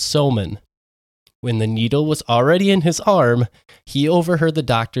called Soman. When the needle was already in his arm, he overheard the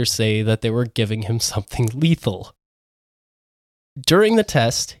doctor say that they were giving him something lethal. During the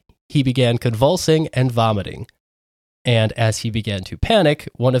test, he began convulsing and vomiting. And as he began to panic,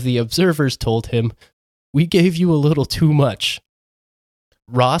 one of the observers told him, "We gave you a little too much."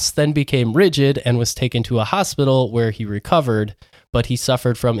 Ross then became rigid and was taken to a hospital where he recovered, but he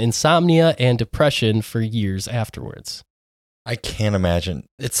suffered from insomnia and depression for years afterwards. I can't imagine.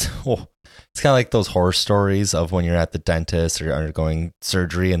 It's kind of like those horror stories of when you're at the dentist or you're undergoing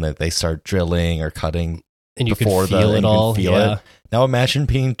surgery and they start drilling or cutting. And you can before feel it all. feel Yeah. it. Now imagine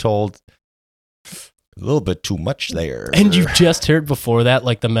being told a little bit too much there. And you just heard before that,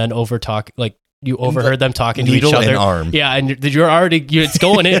 like the men you overheard them talking to each Needle other. and arm. Yeah, and you're already, it's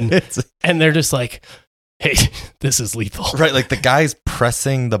going in. It's- And they're just like, "Hey, this is lethal." right, like the guy's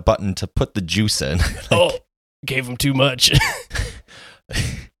pressing the button to put the juice in. Oh, gave him too much.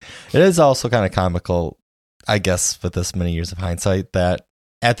 It is also kind of comical, I guess, with this many years of hindsight, that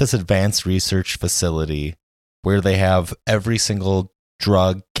at this advanced research facility where they have every single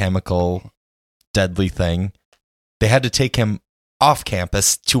drug, chemical, deadly thing, they had to take him off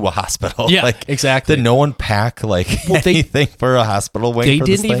campus to a hospital. Yeah, like, exactly. did no one pack anything for a hospital wing? They for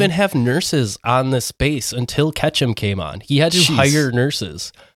this didn't even thing? have nurses on this base until Ketchum came on. He had to Jeez. hire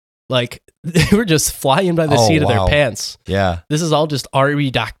nurses. Like, they were just flying by the Oh, seat of their wow. pants. Yeah. This is all just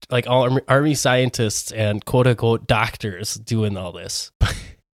army army scientists and quote unquote doctors doing all this.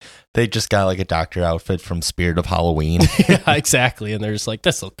 They just got like a doctor outfit from Spirit of Halloween. Yeah, exactly. And they're just like,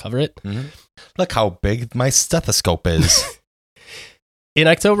 this'll cover it. Mm-hmm. Look how big my stethoscope is. In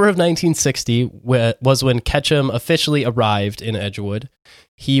October of 1960 was when Ketchum officially arrived in Edgewood.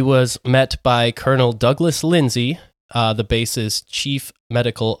 He was met by Colonel Douglas Lindsay, the base's chief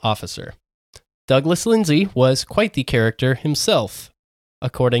medical officer. Douglas Lindsay was quite the character himself.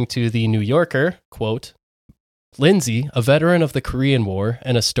 According to the New Yorker, quote, Lindsay, a veteran of the Korean War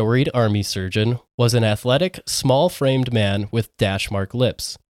and a storied army surgeon, was an athletic, small-framed man with dash-mark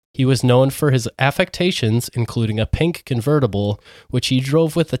lips. He was known for his affectations, including a pink convertible, which he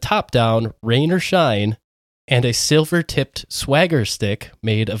drove with the top down, rain or shine, and a silver-tipped swagger stick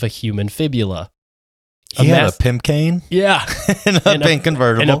made of a human fibula. He had a pimp cane? Yeah. and a pink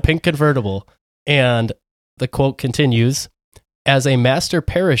convertible. And a pink convertible. And the quote continues, as a master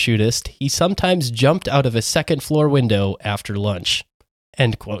parachutist, he sometimes jumped out of a second-floor window after lunch.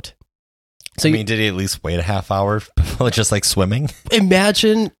 End quote. So I mean, did he at least wait a half hour just like swimming?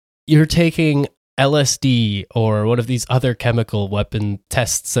 Imagine you're taking LSD or one of these other chemical weapon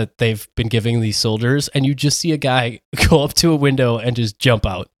tests that they've been giving these soldiers, and you just see a guy go up to a window and just jump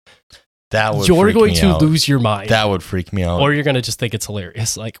out. That would You're freak going me to out. lose your mind. That would freak me out. Or you're going to just think it's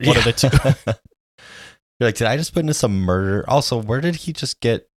hilarious. Like, one of the two. You're like, did I just witness a murder? Also, where did he just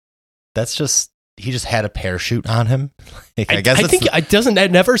get... He just had a parachute on him? Like, I guess I think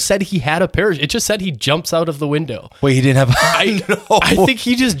it never said he had a parachute. It just said he jumps out of the window. Wait, he didn't have... I think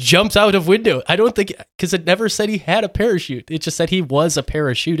he just jumps out of window. I don't think... Because it never said he had a parachute. It just said he was a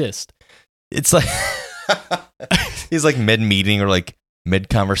parachutist. It's like... He's like mid-meeting or like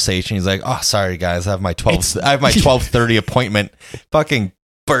mid-conversation. He's like, oh, sorry, guys. I have my 12:30 appointment. Fucking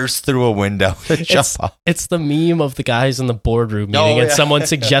burst through a window to jump off. It's the meme of the guys in the boardroom meeting and someone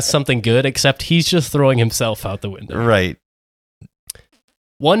suggests something good, except he's just throwing himself out the window. Right.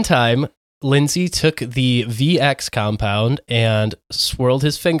 One time, Lindsay took the VX compound and swirled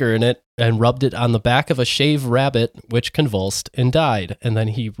his finger in it and rubbed it on the back of a shaved rabbit, which convulsed and died. And then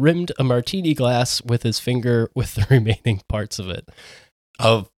he rimmed a martini glass with his finger with the remaining parts of it.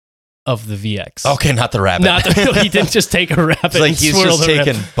 Of the VX. Okay, not the rabbit. He didn't just take a rabbit. It's like he's just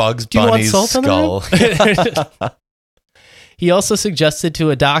taking Bugs Bunny's skull. He also suggested to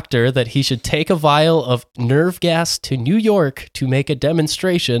a doctor that he should take a vial of nerve gas to New York to make a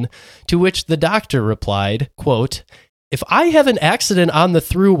demonstration, to which the doctor replied, quote, if I have an accident on the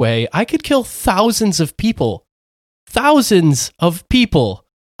thruway, I could kill thousands of people. Thousands of people.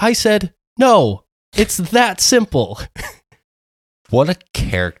 I said, no, it's that simple. What a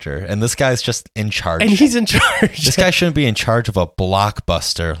character. And this guy's just in charge. And he's in charge. This guy shouldn't be in charge of a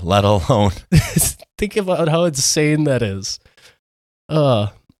blockbuster, let alone. Think about how insane that is.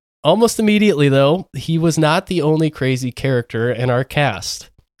 Almost immediately, though, he was not the only crazy character in our cast.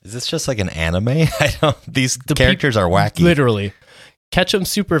 Is this just like an anime? These characters are wacky. Literally. Ketchum's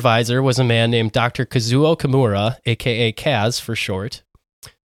supervisor was a man named Dr. Kazuo Kimura, a.k.a. Kaz for short.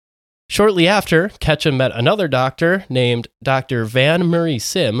 Shortly after, Ketchum met another doctor named Dr. Van Murray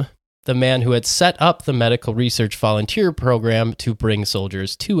Sim, the man who had set up the medical research volunteer program to bring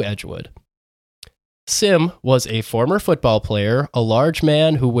soldiers to Edgewood. Sim was a former football player, a large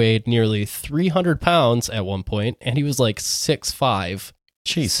man who weighed nearly 300 pounds at one point, and he was like 6'5".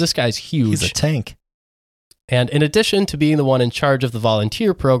 Jeez. So this guy's huge. He's a tank. And in addition to being the one in charge of the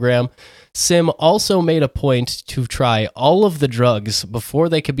volunteer program, Sim also made a point to try all of the drugs before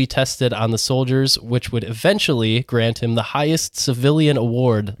they could be tested on the soldiers, which would eventually grant him the highest civilian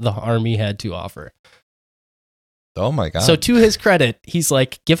award the Army had to offer. Oh my God. So to his credit, he's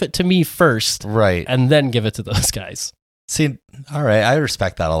like, give it to me first. Right. And then give it to those guys. See, all right. I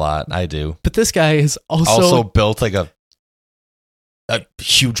respect that a lot. I do. But this guy is also built like a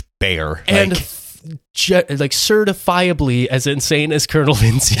huge bear. And like certifiably as insane as Colonel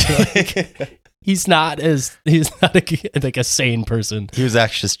Lindsay. Like, he's not a sane person. He was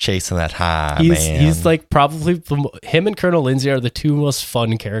actually just chasing that high, man. He's like probably him and Colonel Lindsay are the two most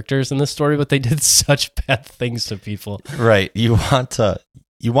fun characters in this story, but they did such bad things to people. Right. You want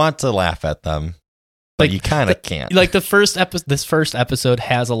to laugh at them, but you kind of can't. Like this first episode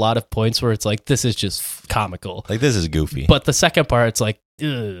has a lot of points where it's like, this is just comical. Like, this is goofy. But the second part, it's like,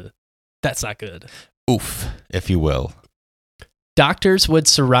 ugh, that's not good. Oof, if you will. Doctors would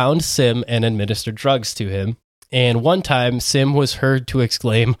surround Sim and administer drugs to him. And one time, Sim was heard to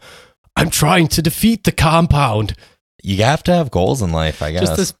exclaim, "I'm trying to defeat the compound." You have to have goals in life, I guess.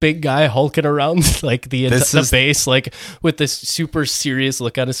 Just this big guy hulking around like the base, like with this super serious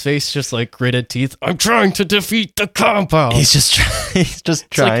look on his face, just like gritted teeth. I'm trying to defeat the compound. He's just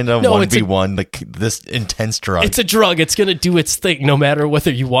trying to 1v1 this intense drug. It's a drug. It's going to do its thing no matter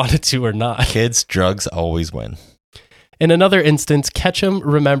whether you want it to or not. Kids, drugs always win. In another instance, Ketchum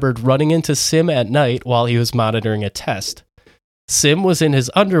remembered running into Sim at night while he was monitoring a test. Sim was in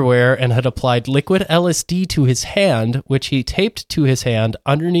his underwear and had applied liquid LSD to his hand, which he taped to his hand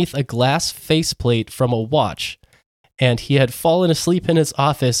underneath a glass faceplate from a watch, and he had fallen asleep in his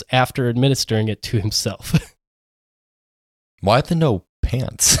office after administering it to himself. Why the no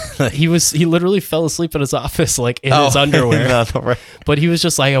pants? He literally fell asleep in his office, like in his underwear. But he was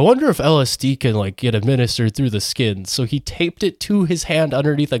just like, I wonder if LSD can like get administered through the skin. So he taped it to his hand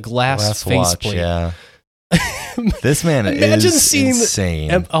underneath a glass faceplate. Yeah. This man is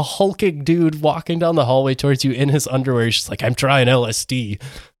insane. A hulking dude walking down the hallway towards you in his underwear. He's just like, I'm trying LSD.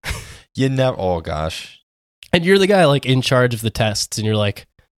 You never. Oh gosh. And you're the guy like in charge of the tests, and you're like,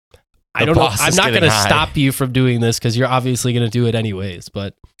 I don't know. I'm not going to stop you from doing this because you're obviously going to do it anyways.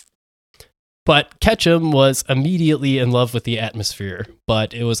 But Ketchum was immediately in love with the atmosphere,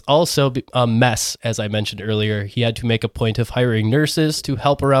 but it was also a mess, as I mentioned earlier. He had to make a point of hiring nurses to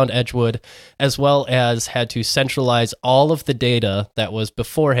help around Edgewood, as well as had to centralize all of the data that was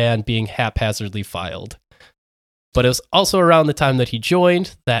beforehand being haphazardly filed. But it was also around the time that he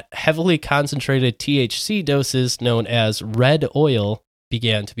joined that heavily concentrated THC doses known as red oil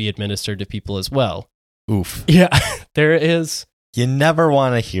began to be administered to people as well. Oof. Yeah, there is. You never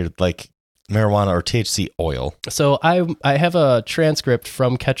want to hear like marijuana or THC oil. So I have a transcript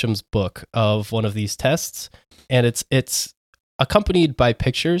from Ketchum's book of one of these tests, and it's accompanied by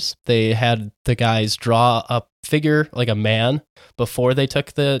pictures. They had the guys draw a figure like a man before they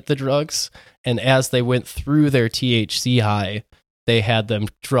took the drugs, and as they went through their THC high, they had them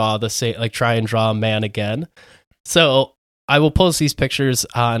draw the same, like try and draw a man again. So I will post these pictures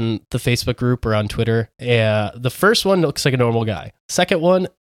on the Facebook group or on Twitter. The first one looks like a normal guy. Second one,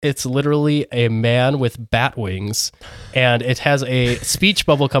 it's literally a man with bat wings, and it has a speech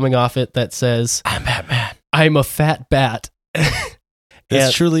bubble coming off it that says, I'm Batman. I'm a fat bat.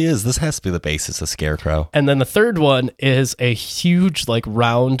 This truly is. This has to be the basis of Scarecrow. And then the third one is a huge, like,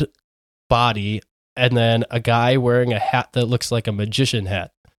 round body, and then a guy wearing a hat that looks like a magician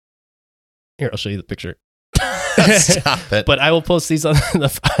hat. Here, I'll show you the picture. Stop it. But I will post these on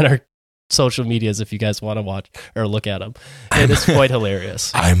our social medias if you guys want to watch or look at them. It is quite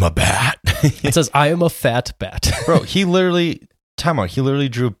hilarious. I'm a bat. It says, I am a fat bat. Bro, he literally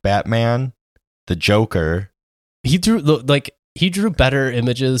drew Batman, the Joker. He drew better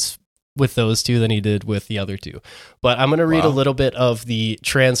images with those two than he did with the other two. But I'm going to read a little bit of the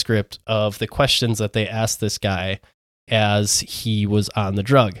transcript of the questions that they asked this guy as he was on the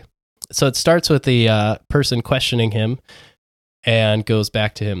drug. So it starts with the person questioning him and goes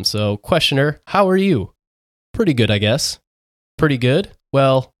back to him. So, questioner, how are you? Pretty good, I guess. Pretty good?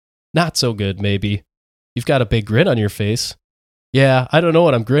 Well, not so good, maybe. You've got a big grin on your face. Yeah, I don't know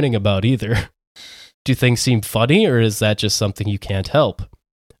what I'm grinning about either. Do things seem funny, or is that just something you can't help?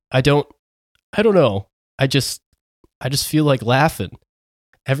 I don't know. I just feel like laughing.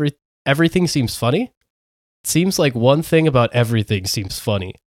 Everything seems funny? It seems like one thing about everything seems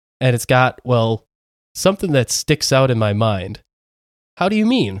funny. And it's got, well, something that sticks out in my mind. How do you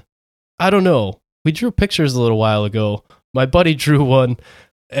mean? I don't know. We drew pictures a little while ago. My buddy drew one,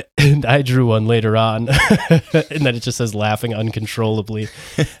 and I drew one later on. And then it just says laughing uncontrollably.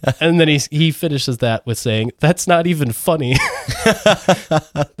 And then he finishes that with saying, that's not even funny.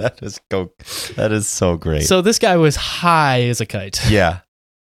 That is so great. So this guy was high as a kite. Yeah.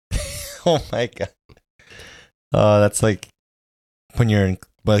 Oh my God. That's like when you're in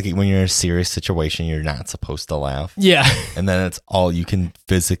a serious situation, you're not supposed to laugh. Yeah. And then it's all you can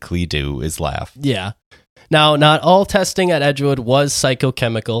physically do is laugh. Yeah. Now, not all testing at Edgewood was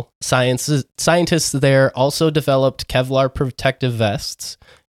psychochemical. Scientists there also developed Kevlar protective vests,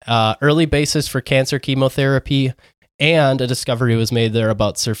 early basis for cancer chemotherapy, and a discovery was made there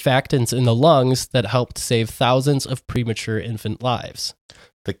about surfactants in the lungs that helped save thousands of premature infant lives.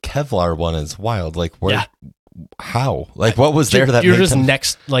 The Kevlar one is wild. Like, where? Yeah. How? Like, what was there that you're just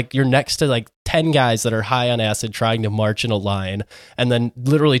next? Like, you're next to like 10 guys that are high on acid trying to march in a line, and then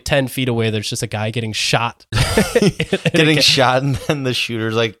literally 10 feet away, there's just a guy getting shot, shot, and then the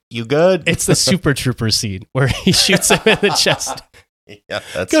shooter's like, "You good?" It's the Super Trooper scene where he shoots him in the chest. Yeah,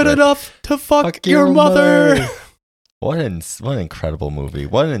 that's good enough to fuck your mother. What an incredible movie!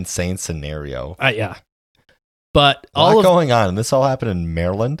 What an insane scenario. Yeah, but all going on, and this all happened in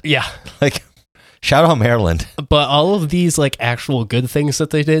Maryland. Yeah, like. Shout out Maryland. But all of these like actual good things that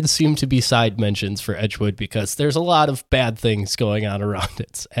they did seem to be side mentions for Edgewood because there's a lot of bad things going on around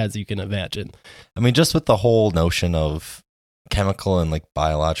it, as you can imagine. I mean, just with the whole notion of chemical and like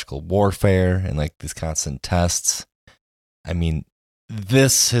biological warfare and like these constant tests. I mean,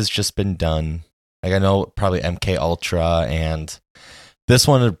 this has just been done. Like I know probably MK Ultra and this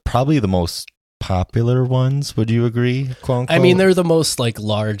one are probably the most popular ones. Would you agree, quote unquote? I mean, they're the most like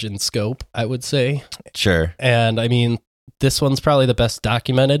large in scope, I would say. Sure. And I mean, this one's probably the best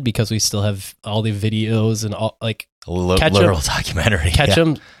documented because we still have all the videos and all like literal documentary.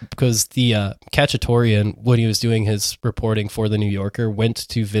 Ketchum, because the Cacciatorian, when he was doing his reporting for the New Yorker, went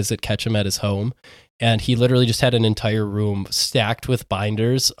to visit Ketchum at his home. And he literally just had an entire room stacked with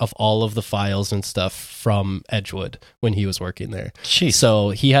binders of all of the files and stuff from Edgewood when he was working there. Jeez. So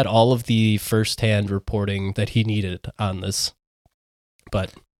he had all of the firsthand reporting that he needed on this.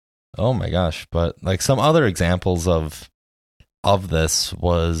 But oh my gosh. But like some other examples of this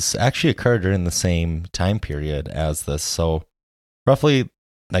was actually occurred during the same time period as this. So roughly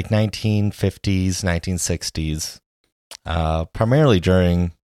like 1950s, 1960s, primarily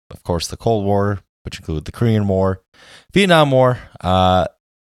during, of course, the Cold War, which include the Korean War, Vietnam War, and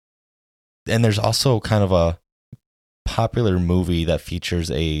there's also kind of a popular movie that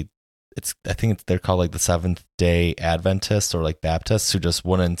features I think they're called like the Seventh-day Adventists or like Baptists who just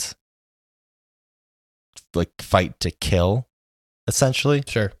wouldn't like fight to kill, essentially.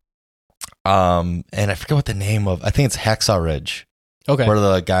 sure. And I forget what the name of. I think it's Hacksaw Ridge. Okay. Where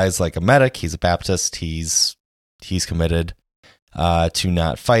the guy's like a medic, he's a Baptist, he's committed to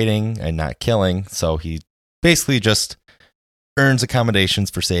not fighting and not killing. So he basically just earns accommodations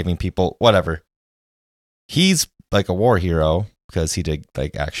for saving people, whatever. He's like a war hero because he did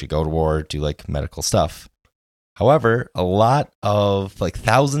like actually go to war, do like medical stuff. However, a lot of like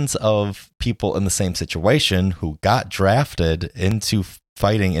thousands of people in the same situation who got drafted into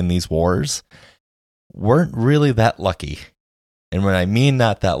fighting in these wars weren't really that lucky. And when I mean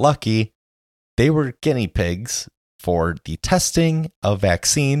not that lucky, they were guinea pigs for the testing of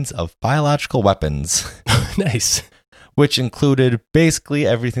vaccines of biological weapons. Nice. Which included basically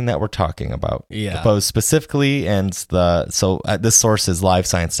everything that we're talking about. Yeah. But specifically, and this source is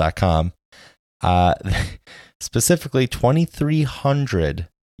livescience.com. Specifically, 2,300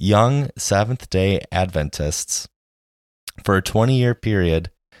 young Seventh-day Adventists for a 20-year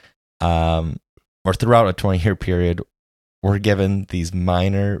period, or throughout a 20-year period, were given these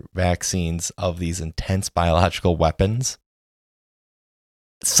minor vaccines of these intense biological weapons.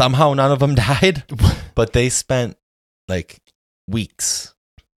 Somehow none of them died, but they spent like weeks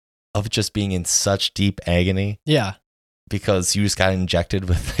of just being in such deep agony. Yeah. Because you just got injected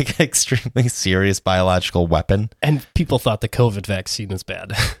with like an extremely serious biological weapon. And people thought the COVID vaccine was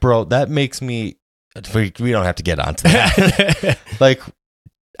bad. Bro, that makes me... We don't have to get onto that. Like...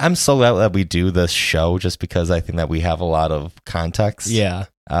 I'm so glad that we do this show just because I think that we have a lot of context. Yeah.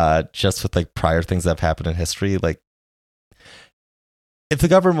 Just with like prior things that have happened in history. Like if the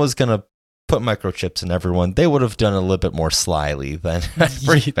government was going to put microchips in everyone, they would have done a little bit more slyly than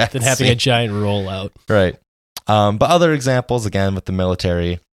having a giant rollout. Right. But other examples, again, with the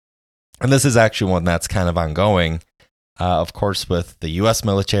military, and this is actually one that's kind of ongoing. Of course, with the U.S.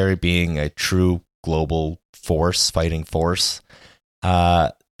 military being a true global force, fighting force,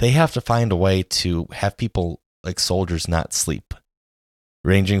 they have to find a way to have people like soldiers not sleep,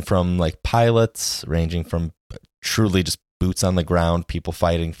 ranging from like pilots, ranging from truly just boots on the ground, people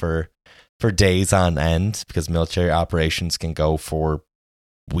fighting for days on end because military operations can go for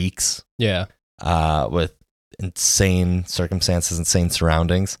weeks. Yeah. With insane circumstances, insane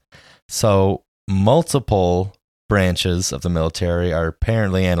surroundings. So multiple branches of the military are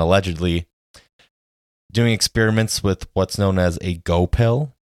apparently and allegedly doing experiments with what's known as a go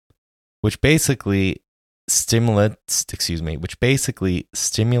pill, which basically stimulates your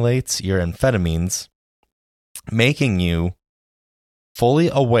amphetamines, making you fully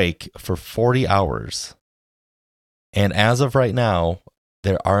awake for 40 hours. And as of right now,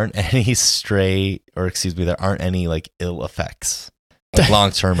 there aren't any like ill effects, like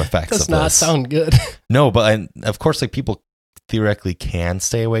long-term effects of this. Does not sound good. No, but of course, like people theoretically can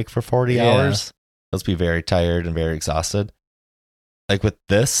stay awake for 40 hours. Let's be very tired and very exhausted. Like with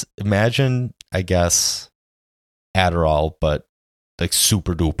this, imagine, I guess, Adderall, but like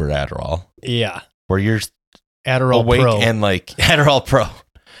super duper Adderall. Yeah. Where you're Adderall awake Pro. and like Adderall Pro.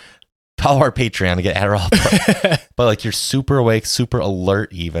 Follow our Patreon to get Adderall Pro. But like you're super awake, super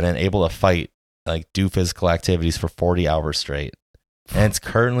alert even, and able to fight, like do physical activities for 40 hours straight. And it's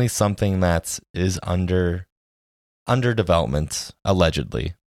currently something that is under development,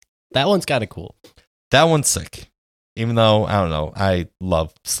 allegedly. That one's kind of cool. That one's sick. Even though, I don't know, I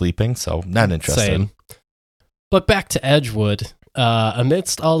love sleeping, so not interested. Same. But back to Edgewood.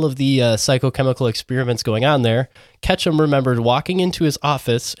 Amidst all of the psychochemical experiments going on there, Ketchum remembered walking into his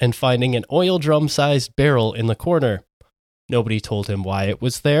office and finding an oil drum-sized barrel in the corner. Nobody told him why it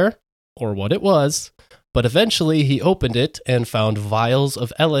was there or what it was, but eventually he opened it and found vials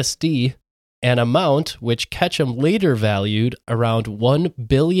of LSD, an amount which Ketchum later valued around $1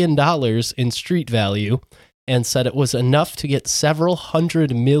 billion in street value, and said it was enough to get several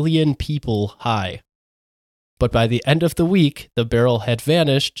 100 million people high. But by the end of the week, the barrel had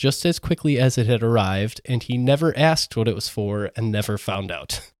vanished just as quickly as it had arrived, and he never asked what it was for and never found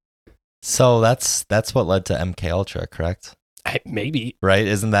out. So that's what led to MK Ultra, correct? Maybe. Right?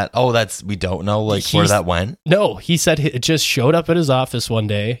 Isn't that? Oh, we don't know where that went. No, he said it just showed up at his office one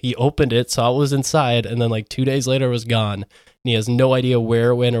day. He opened it, saw what was inside, and then 2 days later it was gone. And he has no idea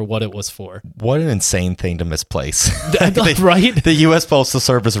where it went or what it was for. What an insane thing to misplace. Right? The U.S. Postal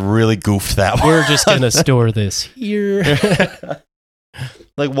Service really goofed that one. We're just going to store this here.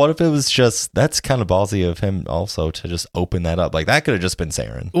 What if it was just, that's kind of ballsy of him also to just open that up. That could have just been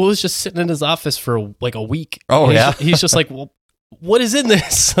sarin. Well, it was just sitting in his office for a week. Oh, yeah? He's just like, well, what is in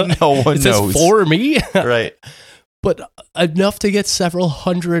this? No one knows. It says for me? Right. But enough to get several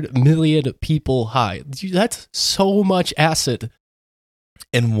 100 million people high. That's so much acid.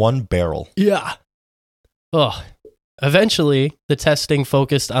 In one barrel. Yeah. Ugh. Eventually, the testing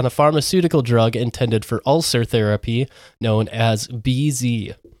focused on a pharmaceutical drug intended for ulcer therapy known as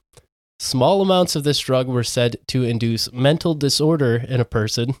BZ. Small amounts of this drug were said to induce mental disorder in a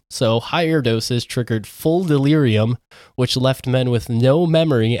person, so higher doses triggered full delirium, which left men with no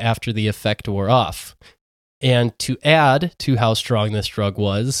memory after the effect wore off. And to add to how strong this drug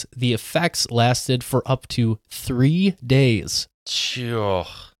was, the effects lasted for up to 3 days. Sure.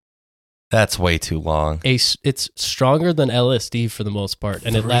 That's way too long. It's stronger than LSD for the most part,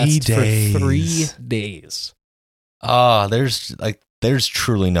 and it lasts for 3 days. There's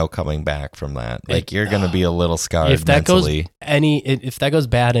truly no coming back from that. You're going to be a little scarred if that mentally. If that goes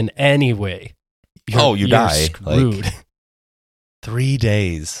bad in any way, you die. Screwed. 3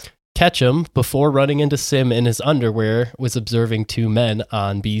 days. Ketchum, before running into Sim in his underwear, was observing 2 men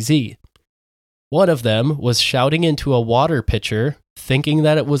on BZ. One of them was shouting into a water pitcher, thinking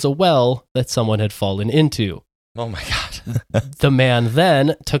that it was a well that someone had fallen into. Oh my God. The man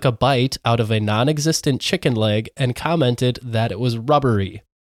then took a bite out of a non-existent chicken leg and commented that it was rubbery.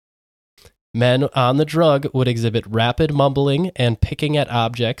 Men on the drug would exhibit rapid mumbling and picking at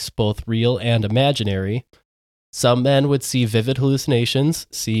objects, both real and imaginary. Some men would see vivid hallucinations,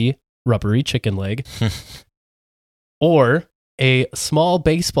 see rubbery chicken leg, or a small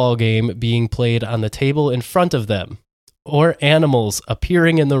baseball game being played on the table in front of them, or animals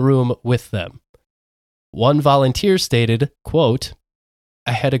appearing in the room with them. One volunteer stated, quote,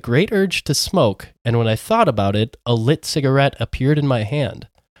 "I had a great urge to smoke, and when I thought about it, a lit cigarette appeared in my hand.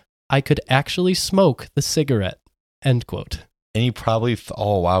 I could actually smoke the cigarette," end quote. And he probably,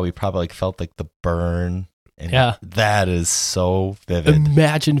 he probably felt the burn. And yeah. That is so vivid.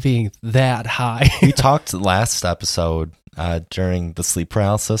 Imagine being that high. We talked last episode during the sleep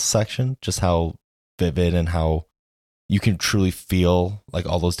paralysis section, just how vivid and how you can truly feel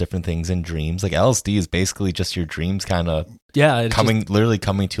all those different things in dreams. LSD is basically just your dreams kind of literally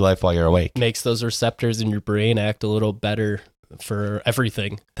coming to life while you're awake. Makes those receptors in your brain act a little better for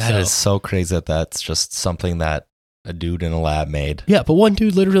everything. That is so crazy that's just something that a dude in a lab made. Yeah, but one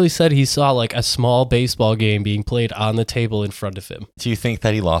dude literally said he saw a small baseball game being played on the table in front of him. Do you think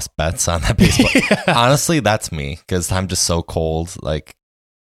that he lost bets on that baseball? Yeah. Honestly, that's me, because I'm just so cold.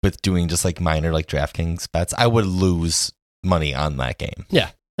 With doing just minor DraftKings bets, I would lose money on that game. Yeah,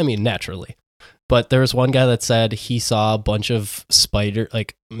 I mean, naturally. But there was one guy that said he saw a bunch of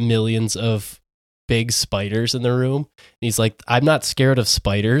millions of big spiders in the room. And he's like, I'm not scared of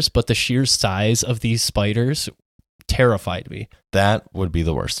spiders, but the sheer size of these spiders terrified me. That would be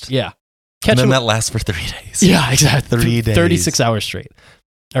the worst. Yeah. And then that lasts for 3 days. Yeah, exactly. 3 days. 36 hours straight.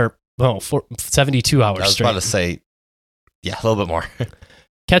 Or, 72 hours straight. I was about to say, yeah, a little bit more.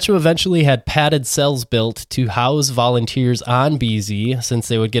 Ketchum eventually had padded cells built to house volunteers on BZ since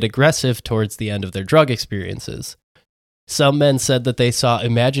they would get aggressive towards the end of their drug experiences. Some men said that they saw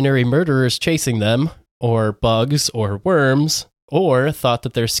imaginary murderers chasing them, or bugs or worms, or thought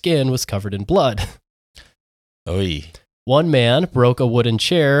that their skin was covered in blood. Oy. One man broke a wooden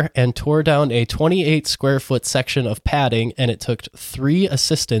chair and tore down a 28 square foot section of padding, and it took 3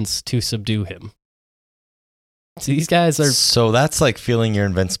 assistants to subdue him. So these guys are... So that's feeling you're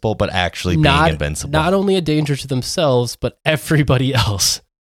invincible, but actually being invincible. Not only a danger to themselves, but everybody else.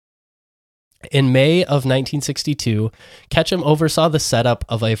 In May of 1962, Ketchum oversaw the setup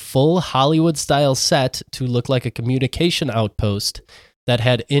of a full Hollywood-style set to look like a communication outpost that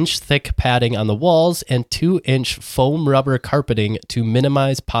had inch-thick padding on the walls and 2-inch foam rubber carpeting to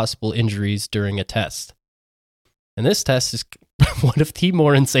minimize possible injuries during a test. And this test is one of the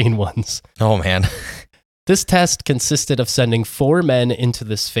more insane ones. Oh, man. This test consisted of sending 4 men into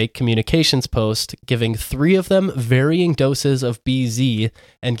this fake communications post, giving 3 of them varying doses of BZ,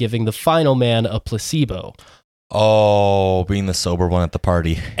 and giving the final man a placebo. Oh, being the sober one at the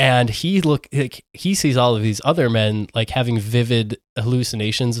party. And he sees all of these other men like having vivid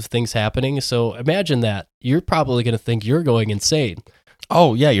hallucinations of things happening. So imagine that. You're probably going to think you're going insane.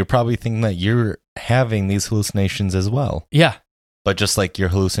 Oh, yeah, you're probably thinking that you're having these hallucinations as well. Yeah. But just like you're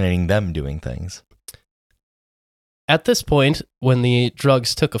hallucinating them doing things. At this point, when the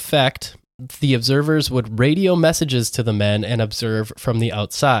drugs took effect, the observers would radio messages to the men and observe from the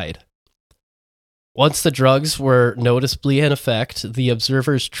outside. Once the drugs were noticeably in effect, the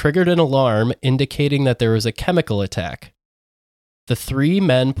observers triggered an alarm indicating that there was a chemical attack. The 3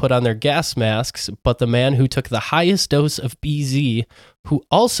 men put on their gas masks, but the man who took the highest dose of BZ, who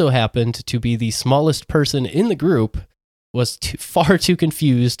also happened to be the smallest person in the group, was far too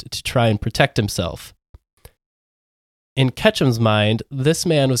confused to try and protect himself. In Ketchum's mind, this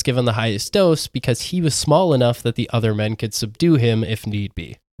man was given the highest dose because he was small enough that the other men could subdue him if need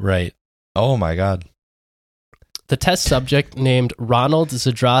be. Right. Oh my God. The test subject, named Ronald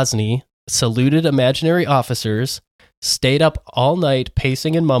Zadrozny, saluted imaginary officers, stayed up all night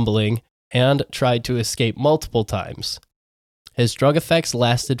pacing and mumbling, and tried to escape multiple times. His drug effects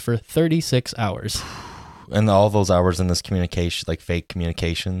lasted for 36 hours. And all those hours in this communication, like fake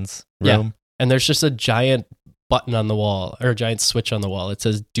communications room? Yeah. And there's just a giant button on the wall, or a giant switch on the wall. It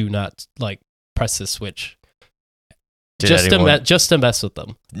says, do not press this switch. Just to mess with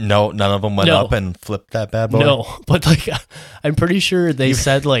them. No, none of them went up and flipped that bad boy? No, but I'm pretty sure they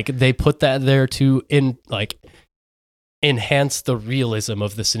said they put that there to enhance the realism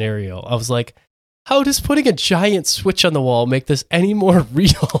of the scenario. I was like, how does putting a giant switch on the wall make this any more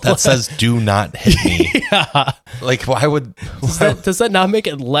real? That says, do not hit me. Yeah. Why would... Does that not make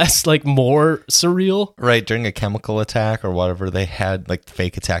it less, more surreal? Right, during a chemical attack or whatever they had, the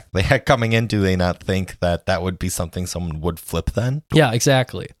fake attack they had coming in, do they not think that would be something someone would flip then? Yeah,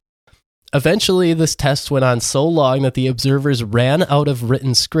 exactly. Eventually, this test went on so long that the observers ran out of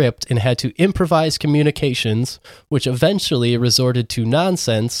written script and had to improvise communications, which eventually resorted to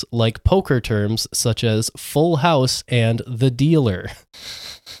nonsense like poker terms such as full house and the dealer.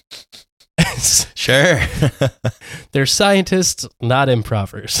 Sure. They're scientists, not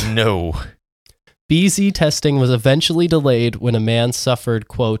improvers. No. BZ testing was eventually delayed when a man suffered,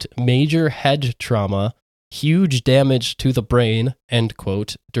 quote, major head trauma, huge damage to the brain, end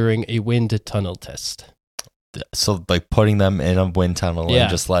quote, during a wind tunnel test. So putting them in a wind tunnel and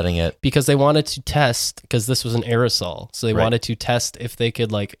just letting it... Because they wanted to test, because this was an aerosol, so they wanted to test if they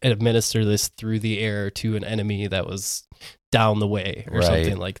could administer this through the air to an enemy that was down the way or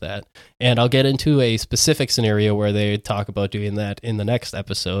something like that. And I'll get into a specific scenario where they talk about doing that in the next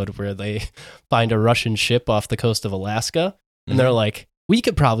episode, where they find a Russian ship off the coast of Alaska, and they're like, we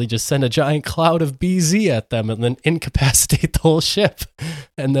could probably just send a giant cloud of BZ at them and then incapacitate the whole ship.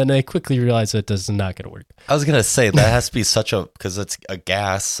 And then they quickly realize it is not going to work. I was going to say, that has to be because it's a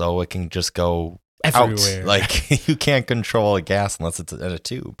gas, so it can just go everywhere. Out. You can't control a gas unless it's in a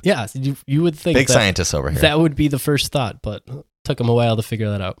tube. Yeah, you would think big scientists over here. That would be the first thought, but it took them a while to figure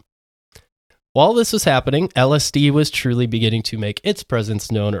that out. While this was happening, LSD was truly beginning to make its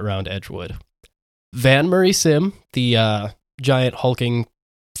presence known around Edgewood. Van Murray Sim, the giant hulking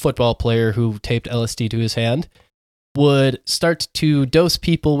football player who taped LSD to his hand, would start to dose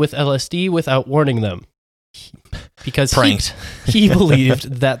people with LSD without warning them. Because he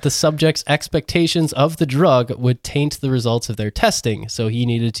believed that the subject's expectations of the drug would taint the results of their testing, so he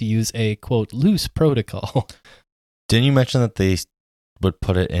needed to use a, quote, loose protocol. Didn't you mention that they would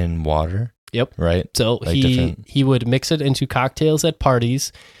put it in water? Yep. Right? So he would mix it into cocktails at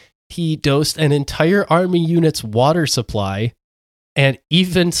parties. He dosed an entire Army unit's water supply and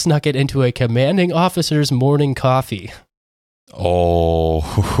even snuck it into a commanding officer's morning coffee.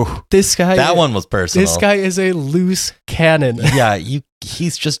 Oh, this guy! That one was personal. This guy is a loose cannon. Yeah,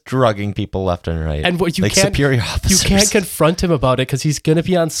 he's just drugging people left and right. And what you superior officers. You can't confront him about it because he's going to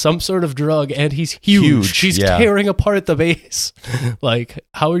be on some sort of drug, and he's huge. He's tearing apart the base.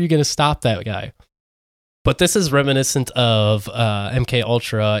 How are you going to stop that guy? But this is reminiscent of MK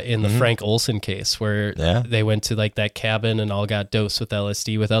Ultra in the Frank Olson case, where they went to that cabin and all got dosed with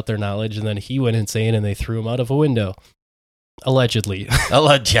LSD without their knowledge, and then he went insane and they threw him out of a window. Allegedly. Yeah,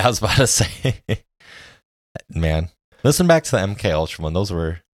 I was about to say. Man, listen back to the MK Ultra one. Those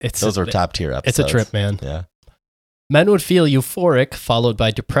were top tier episodes. It's a trip, man. Yeah. Men would feel euphoric, followed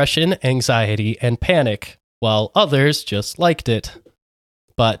by depression, anxiety, and panic, while others just liked it.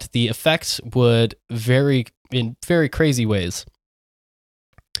 But the effects would vary in very crazy ways.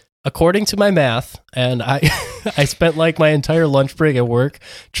 According to my math, and I spent like my entire lunch break at work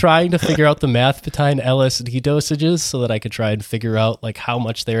trying to figure out the math behind LSD dosages so that I could try and figure out like how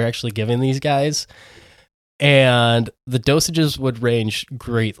much they're actually giving these guys. And the dosages would range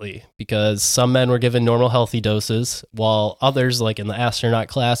greatly because some men were given normal healthy doses, while others, like in the astronaut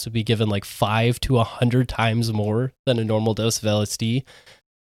class, would be given like 5 to 100 times more than a normal dose of LSD.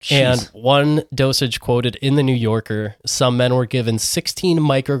 Jeez. And one dosage quoted in the New Yorker, some men were given 16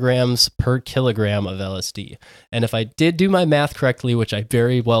 micrograms per kilogram of LSD. And if I did do my math correctly, which I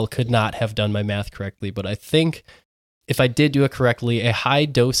very well could not have done my math correctly, but I think if I did do it correctly, a high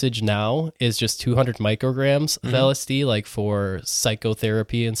dosage now is just 200 micrograms of LSD, like for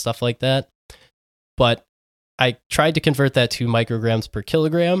psychotherapy and stuff like that. But I tried to convert that to micrograms per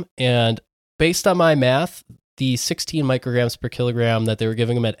kilogram, and based on my math, the 16 micrograms per kilogram that they were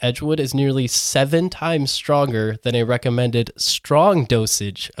giving them at Edgewood is nearly 7 times stronger than a recommended strong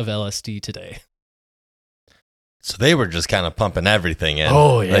dosage of LSD today. So they were just kind of pumping everything in.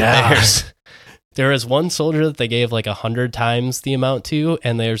 Oh, yeah. Like there is one soldier that they gave like 100 times the amount to,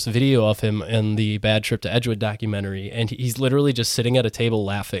 and there's video of him in the Bad Trip to Edgewood documentary, and he's literally just sitting at a table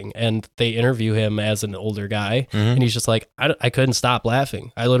laughing, and they interview him as an older guy, and he's just like, I couldn't stop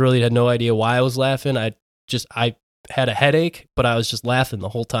laughing. I literally had no idea why I was laughing. I had a headache, but I was just laughing the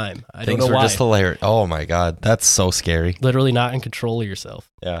whole time. I don't know why. Just hilarious. Oh my God. That's so scary. Literally not in control of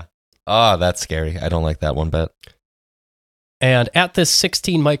yourself. Yeah. Oh, that's scary. I don't like that one bit. And at this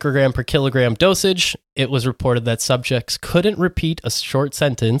 16 microgram per kilogram dosage, it was reported that subjects couldn't repeat a short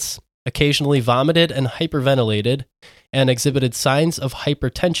sentence, occasionally vomited and hyperventilated, and exhibited signs of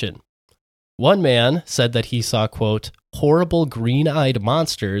hypertension. One man said that he saw, quote, horrible green-eyed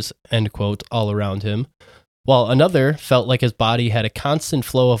monsters, end quote, all around him, while another felt like his body had a constant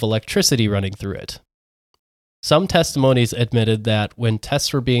flow of electricity running through it. Some testimonies admitted that when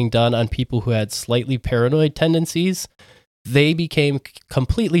tests were being done on people who had slightly paranoid tendencies, they became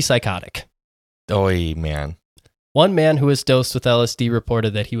completely psychotic. Oy, man. One man who was dosed with LSD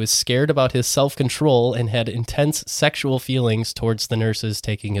reported that he was scared about his self-control and had intense sexual feelings towards the nurses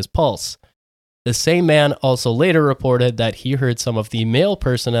taking his pulse. The same man also later reported that he heard some of the male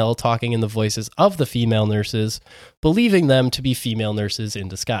personnel talking in the voices of the female nurses, believing them to be female nurses in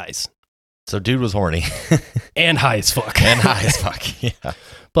disguise. So dude was horny. And high as fuck. Yeah.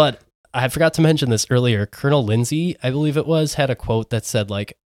 But I forgot to mention this earlier. Colonel Lindsay, I believe it was, had a quote that said,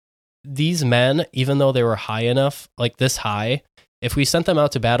 like, these men, even though they were high enough, like this high, if we sent them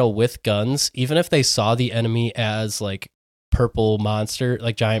out to battle with guns, even if they saw the enemy as like purple monster,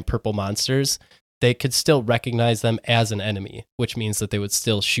 like giant purple monsters, they could still recognize them as an enemy, which means that they would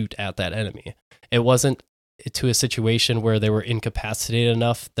still shoot at that enemy. It wasn't to a situation where they were incapacitated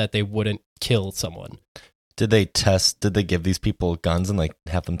enough that they wouldn't kill someone. Did they give these people guns and like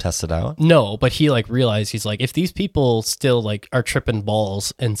have them test it out? No, but he like realized, he's like, if these people still like are tripping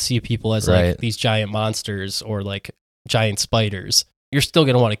balls and see people as like these giant monsters or like giant spiders, you're still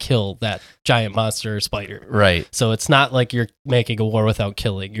going to want to kill that giant monster or spider. Right. So it's not like you're making a war without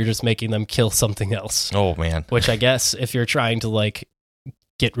killing. You're just making them kill something else. Oh, man. Which I guess if you're trying to like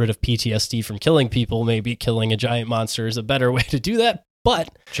get rid of PTSD from killing people, maybe killing a giant monster is a better way to do that.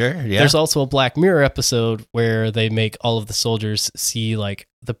 But sure, yeah. There's also a Black Mirror episode where they make all of the soldiers see like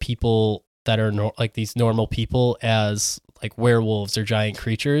the people that are like these normal people as like werewolves or giant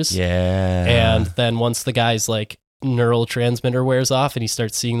creatures. Yeah. And then once the guy's like neural transmitter wears off and he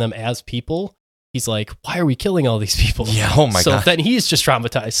starts seeing them as people, he's like, why are we killing all these people? Yeah, oh my God. So then he's just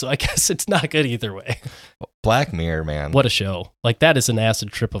traumatized. So I guess it's not good either way. Black Mirror, man. What a show. Like that is an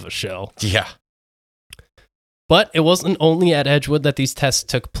acid trip of a show. Yeah. But it wasn't only at Edgewood that these tests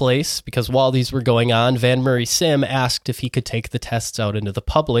took place, because while these were going on, Van Murray Sim asked if he could take the tests out into the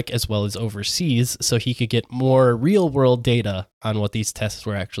public as well as overseas so he could get more real-world data on what these tests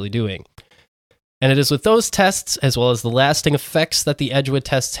were actually doing. And it is with those tests, as well as the lasting effects that the Edgewood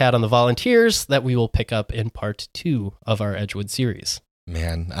tests had on the volunteers, that we will pick up in part 2 of our Edgewood series.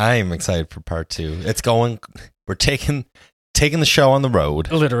 Man, I am excited for part 2. We're taking the show on the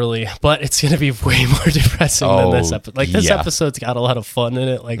road. Literally, but it's going to be way more depressing than this episode. Like, this episode's got a lot of fun in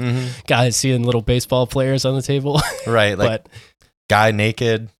it. Like, guys seeing little baseball players on the table. Right, like, guy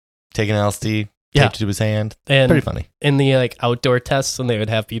naked, taking LSD, Yeah. taped to his hand. And Pretty funny. in the like outdoor tests, when they would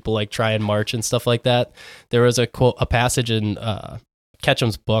have people like try and march and stuff like that, there was a passage in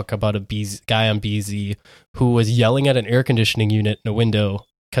Ketchum's book about a guy on BZ who was yelling at an air conditioning unit in a window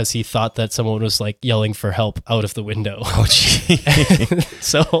because he thought that someone was like yelling for help out of the window. Oh, gee.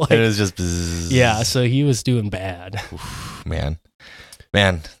 So like, It was just bzzz. yeah, so he was doing bad. Oof, man,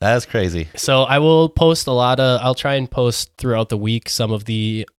 that is crazy. So I will post I'll try and post throughout the week some of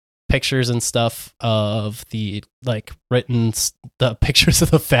the pictures and stuff of the like the pictures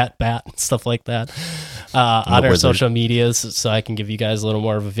of the fat bat and stuff like that on our social medias, so I can give you guys a little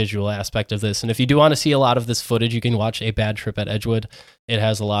more of a visual aspect of this. And if you do want to see a lot of this footage, you can watch A Bad Trip at Edgewood. It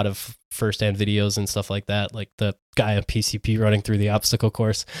has a lot of first-hand videos and stuff like that, like the guy on PCP running through the obstacle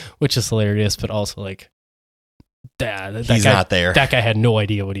course, which is hilarious, but also like He's not there. That guy had no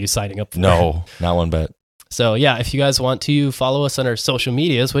idea what he was signing up for. No, not one bit. So yeah, if you guys want to follow us on our social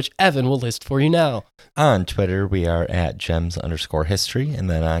medias, which Evan will list for you now. On Twitter, we are at gems_history. And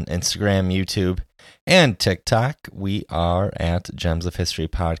then on Instagram, YouTube, and TikTok, we are at Gems of History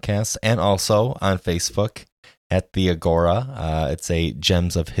Podcast. And also on Facebook at the Agora. It's a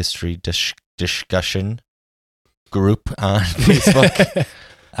Gems of History discussion group on Facebook.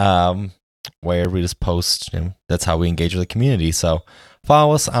 Where we just post, that's how we engage with the community. So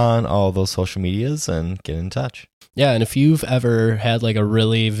follow us on all those social medias and get in touch. Yeah, and if you've ever had like a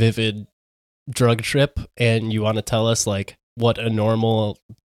really vivid drug trip and you want to tell us like what a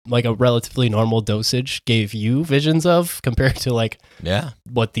relatively normal dosage gave you visions of compared to like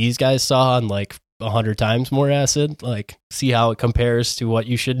what these guys saw on like 100 times more acid, like see how it compares to what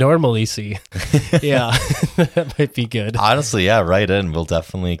you should normally see. Yeah, that might be good. Honestly, yeah, write in. We'll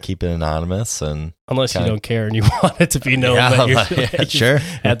definitely keep it anonymous, and unless you don't care and you want it to be known that you're sure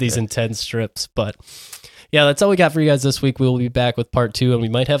at these intense trips. But yeah, that's all we got for you guys this week. We will be back with part 2, and we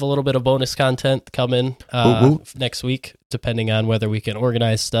might have a little bit of bonus content coming next week, depending on whether we can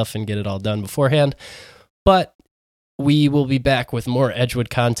organize stuff and get it all done beforehand. But we will be back with more Edgewood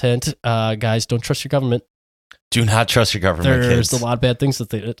content. Guys, don't trust your government. Do not trust your government, There's kids. a lot of bad things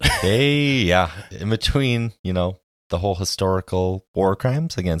that they did. Hey, yeah. In between, the whole historical war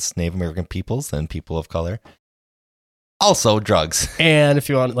crimes against Native American peoples and people of color. Also, drugs. And if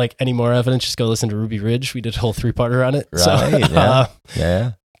you want like any more evidence, just go listen to Ruby Ridge. We did a whole 3-parter on it. Right,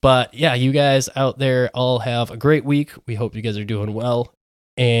 yeah. But yeah, you guys out there all have a great week. We hope you guys are doing well.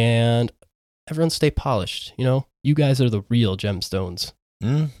 And everyone stay polished. You guys are the real gemstones.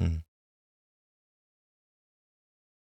 Mm-hmm.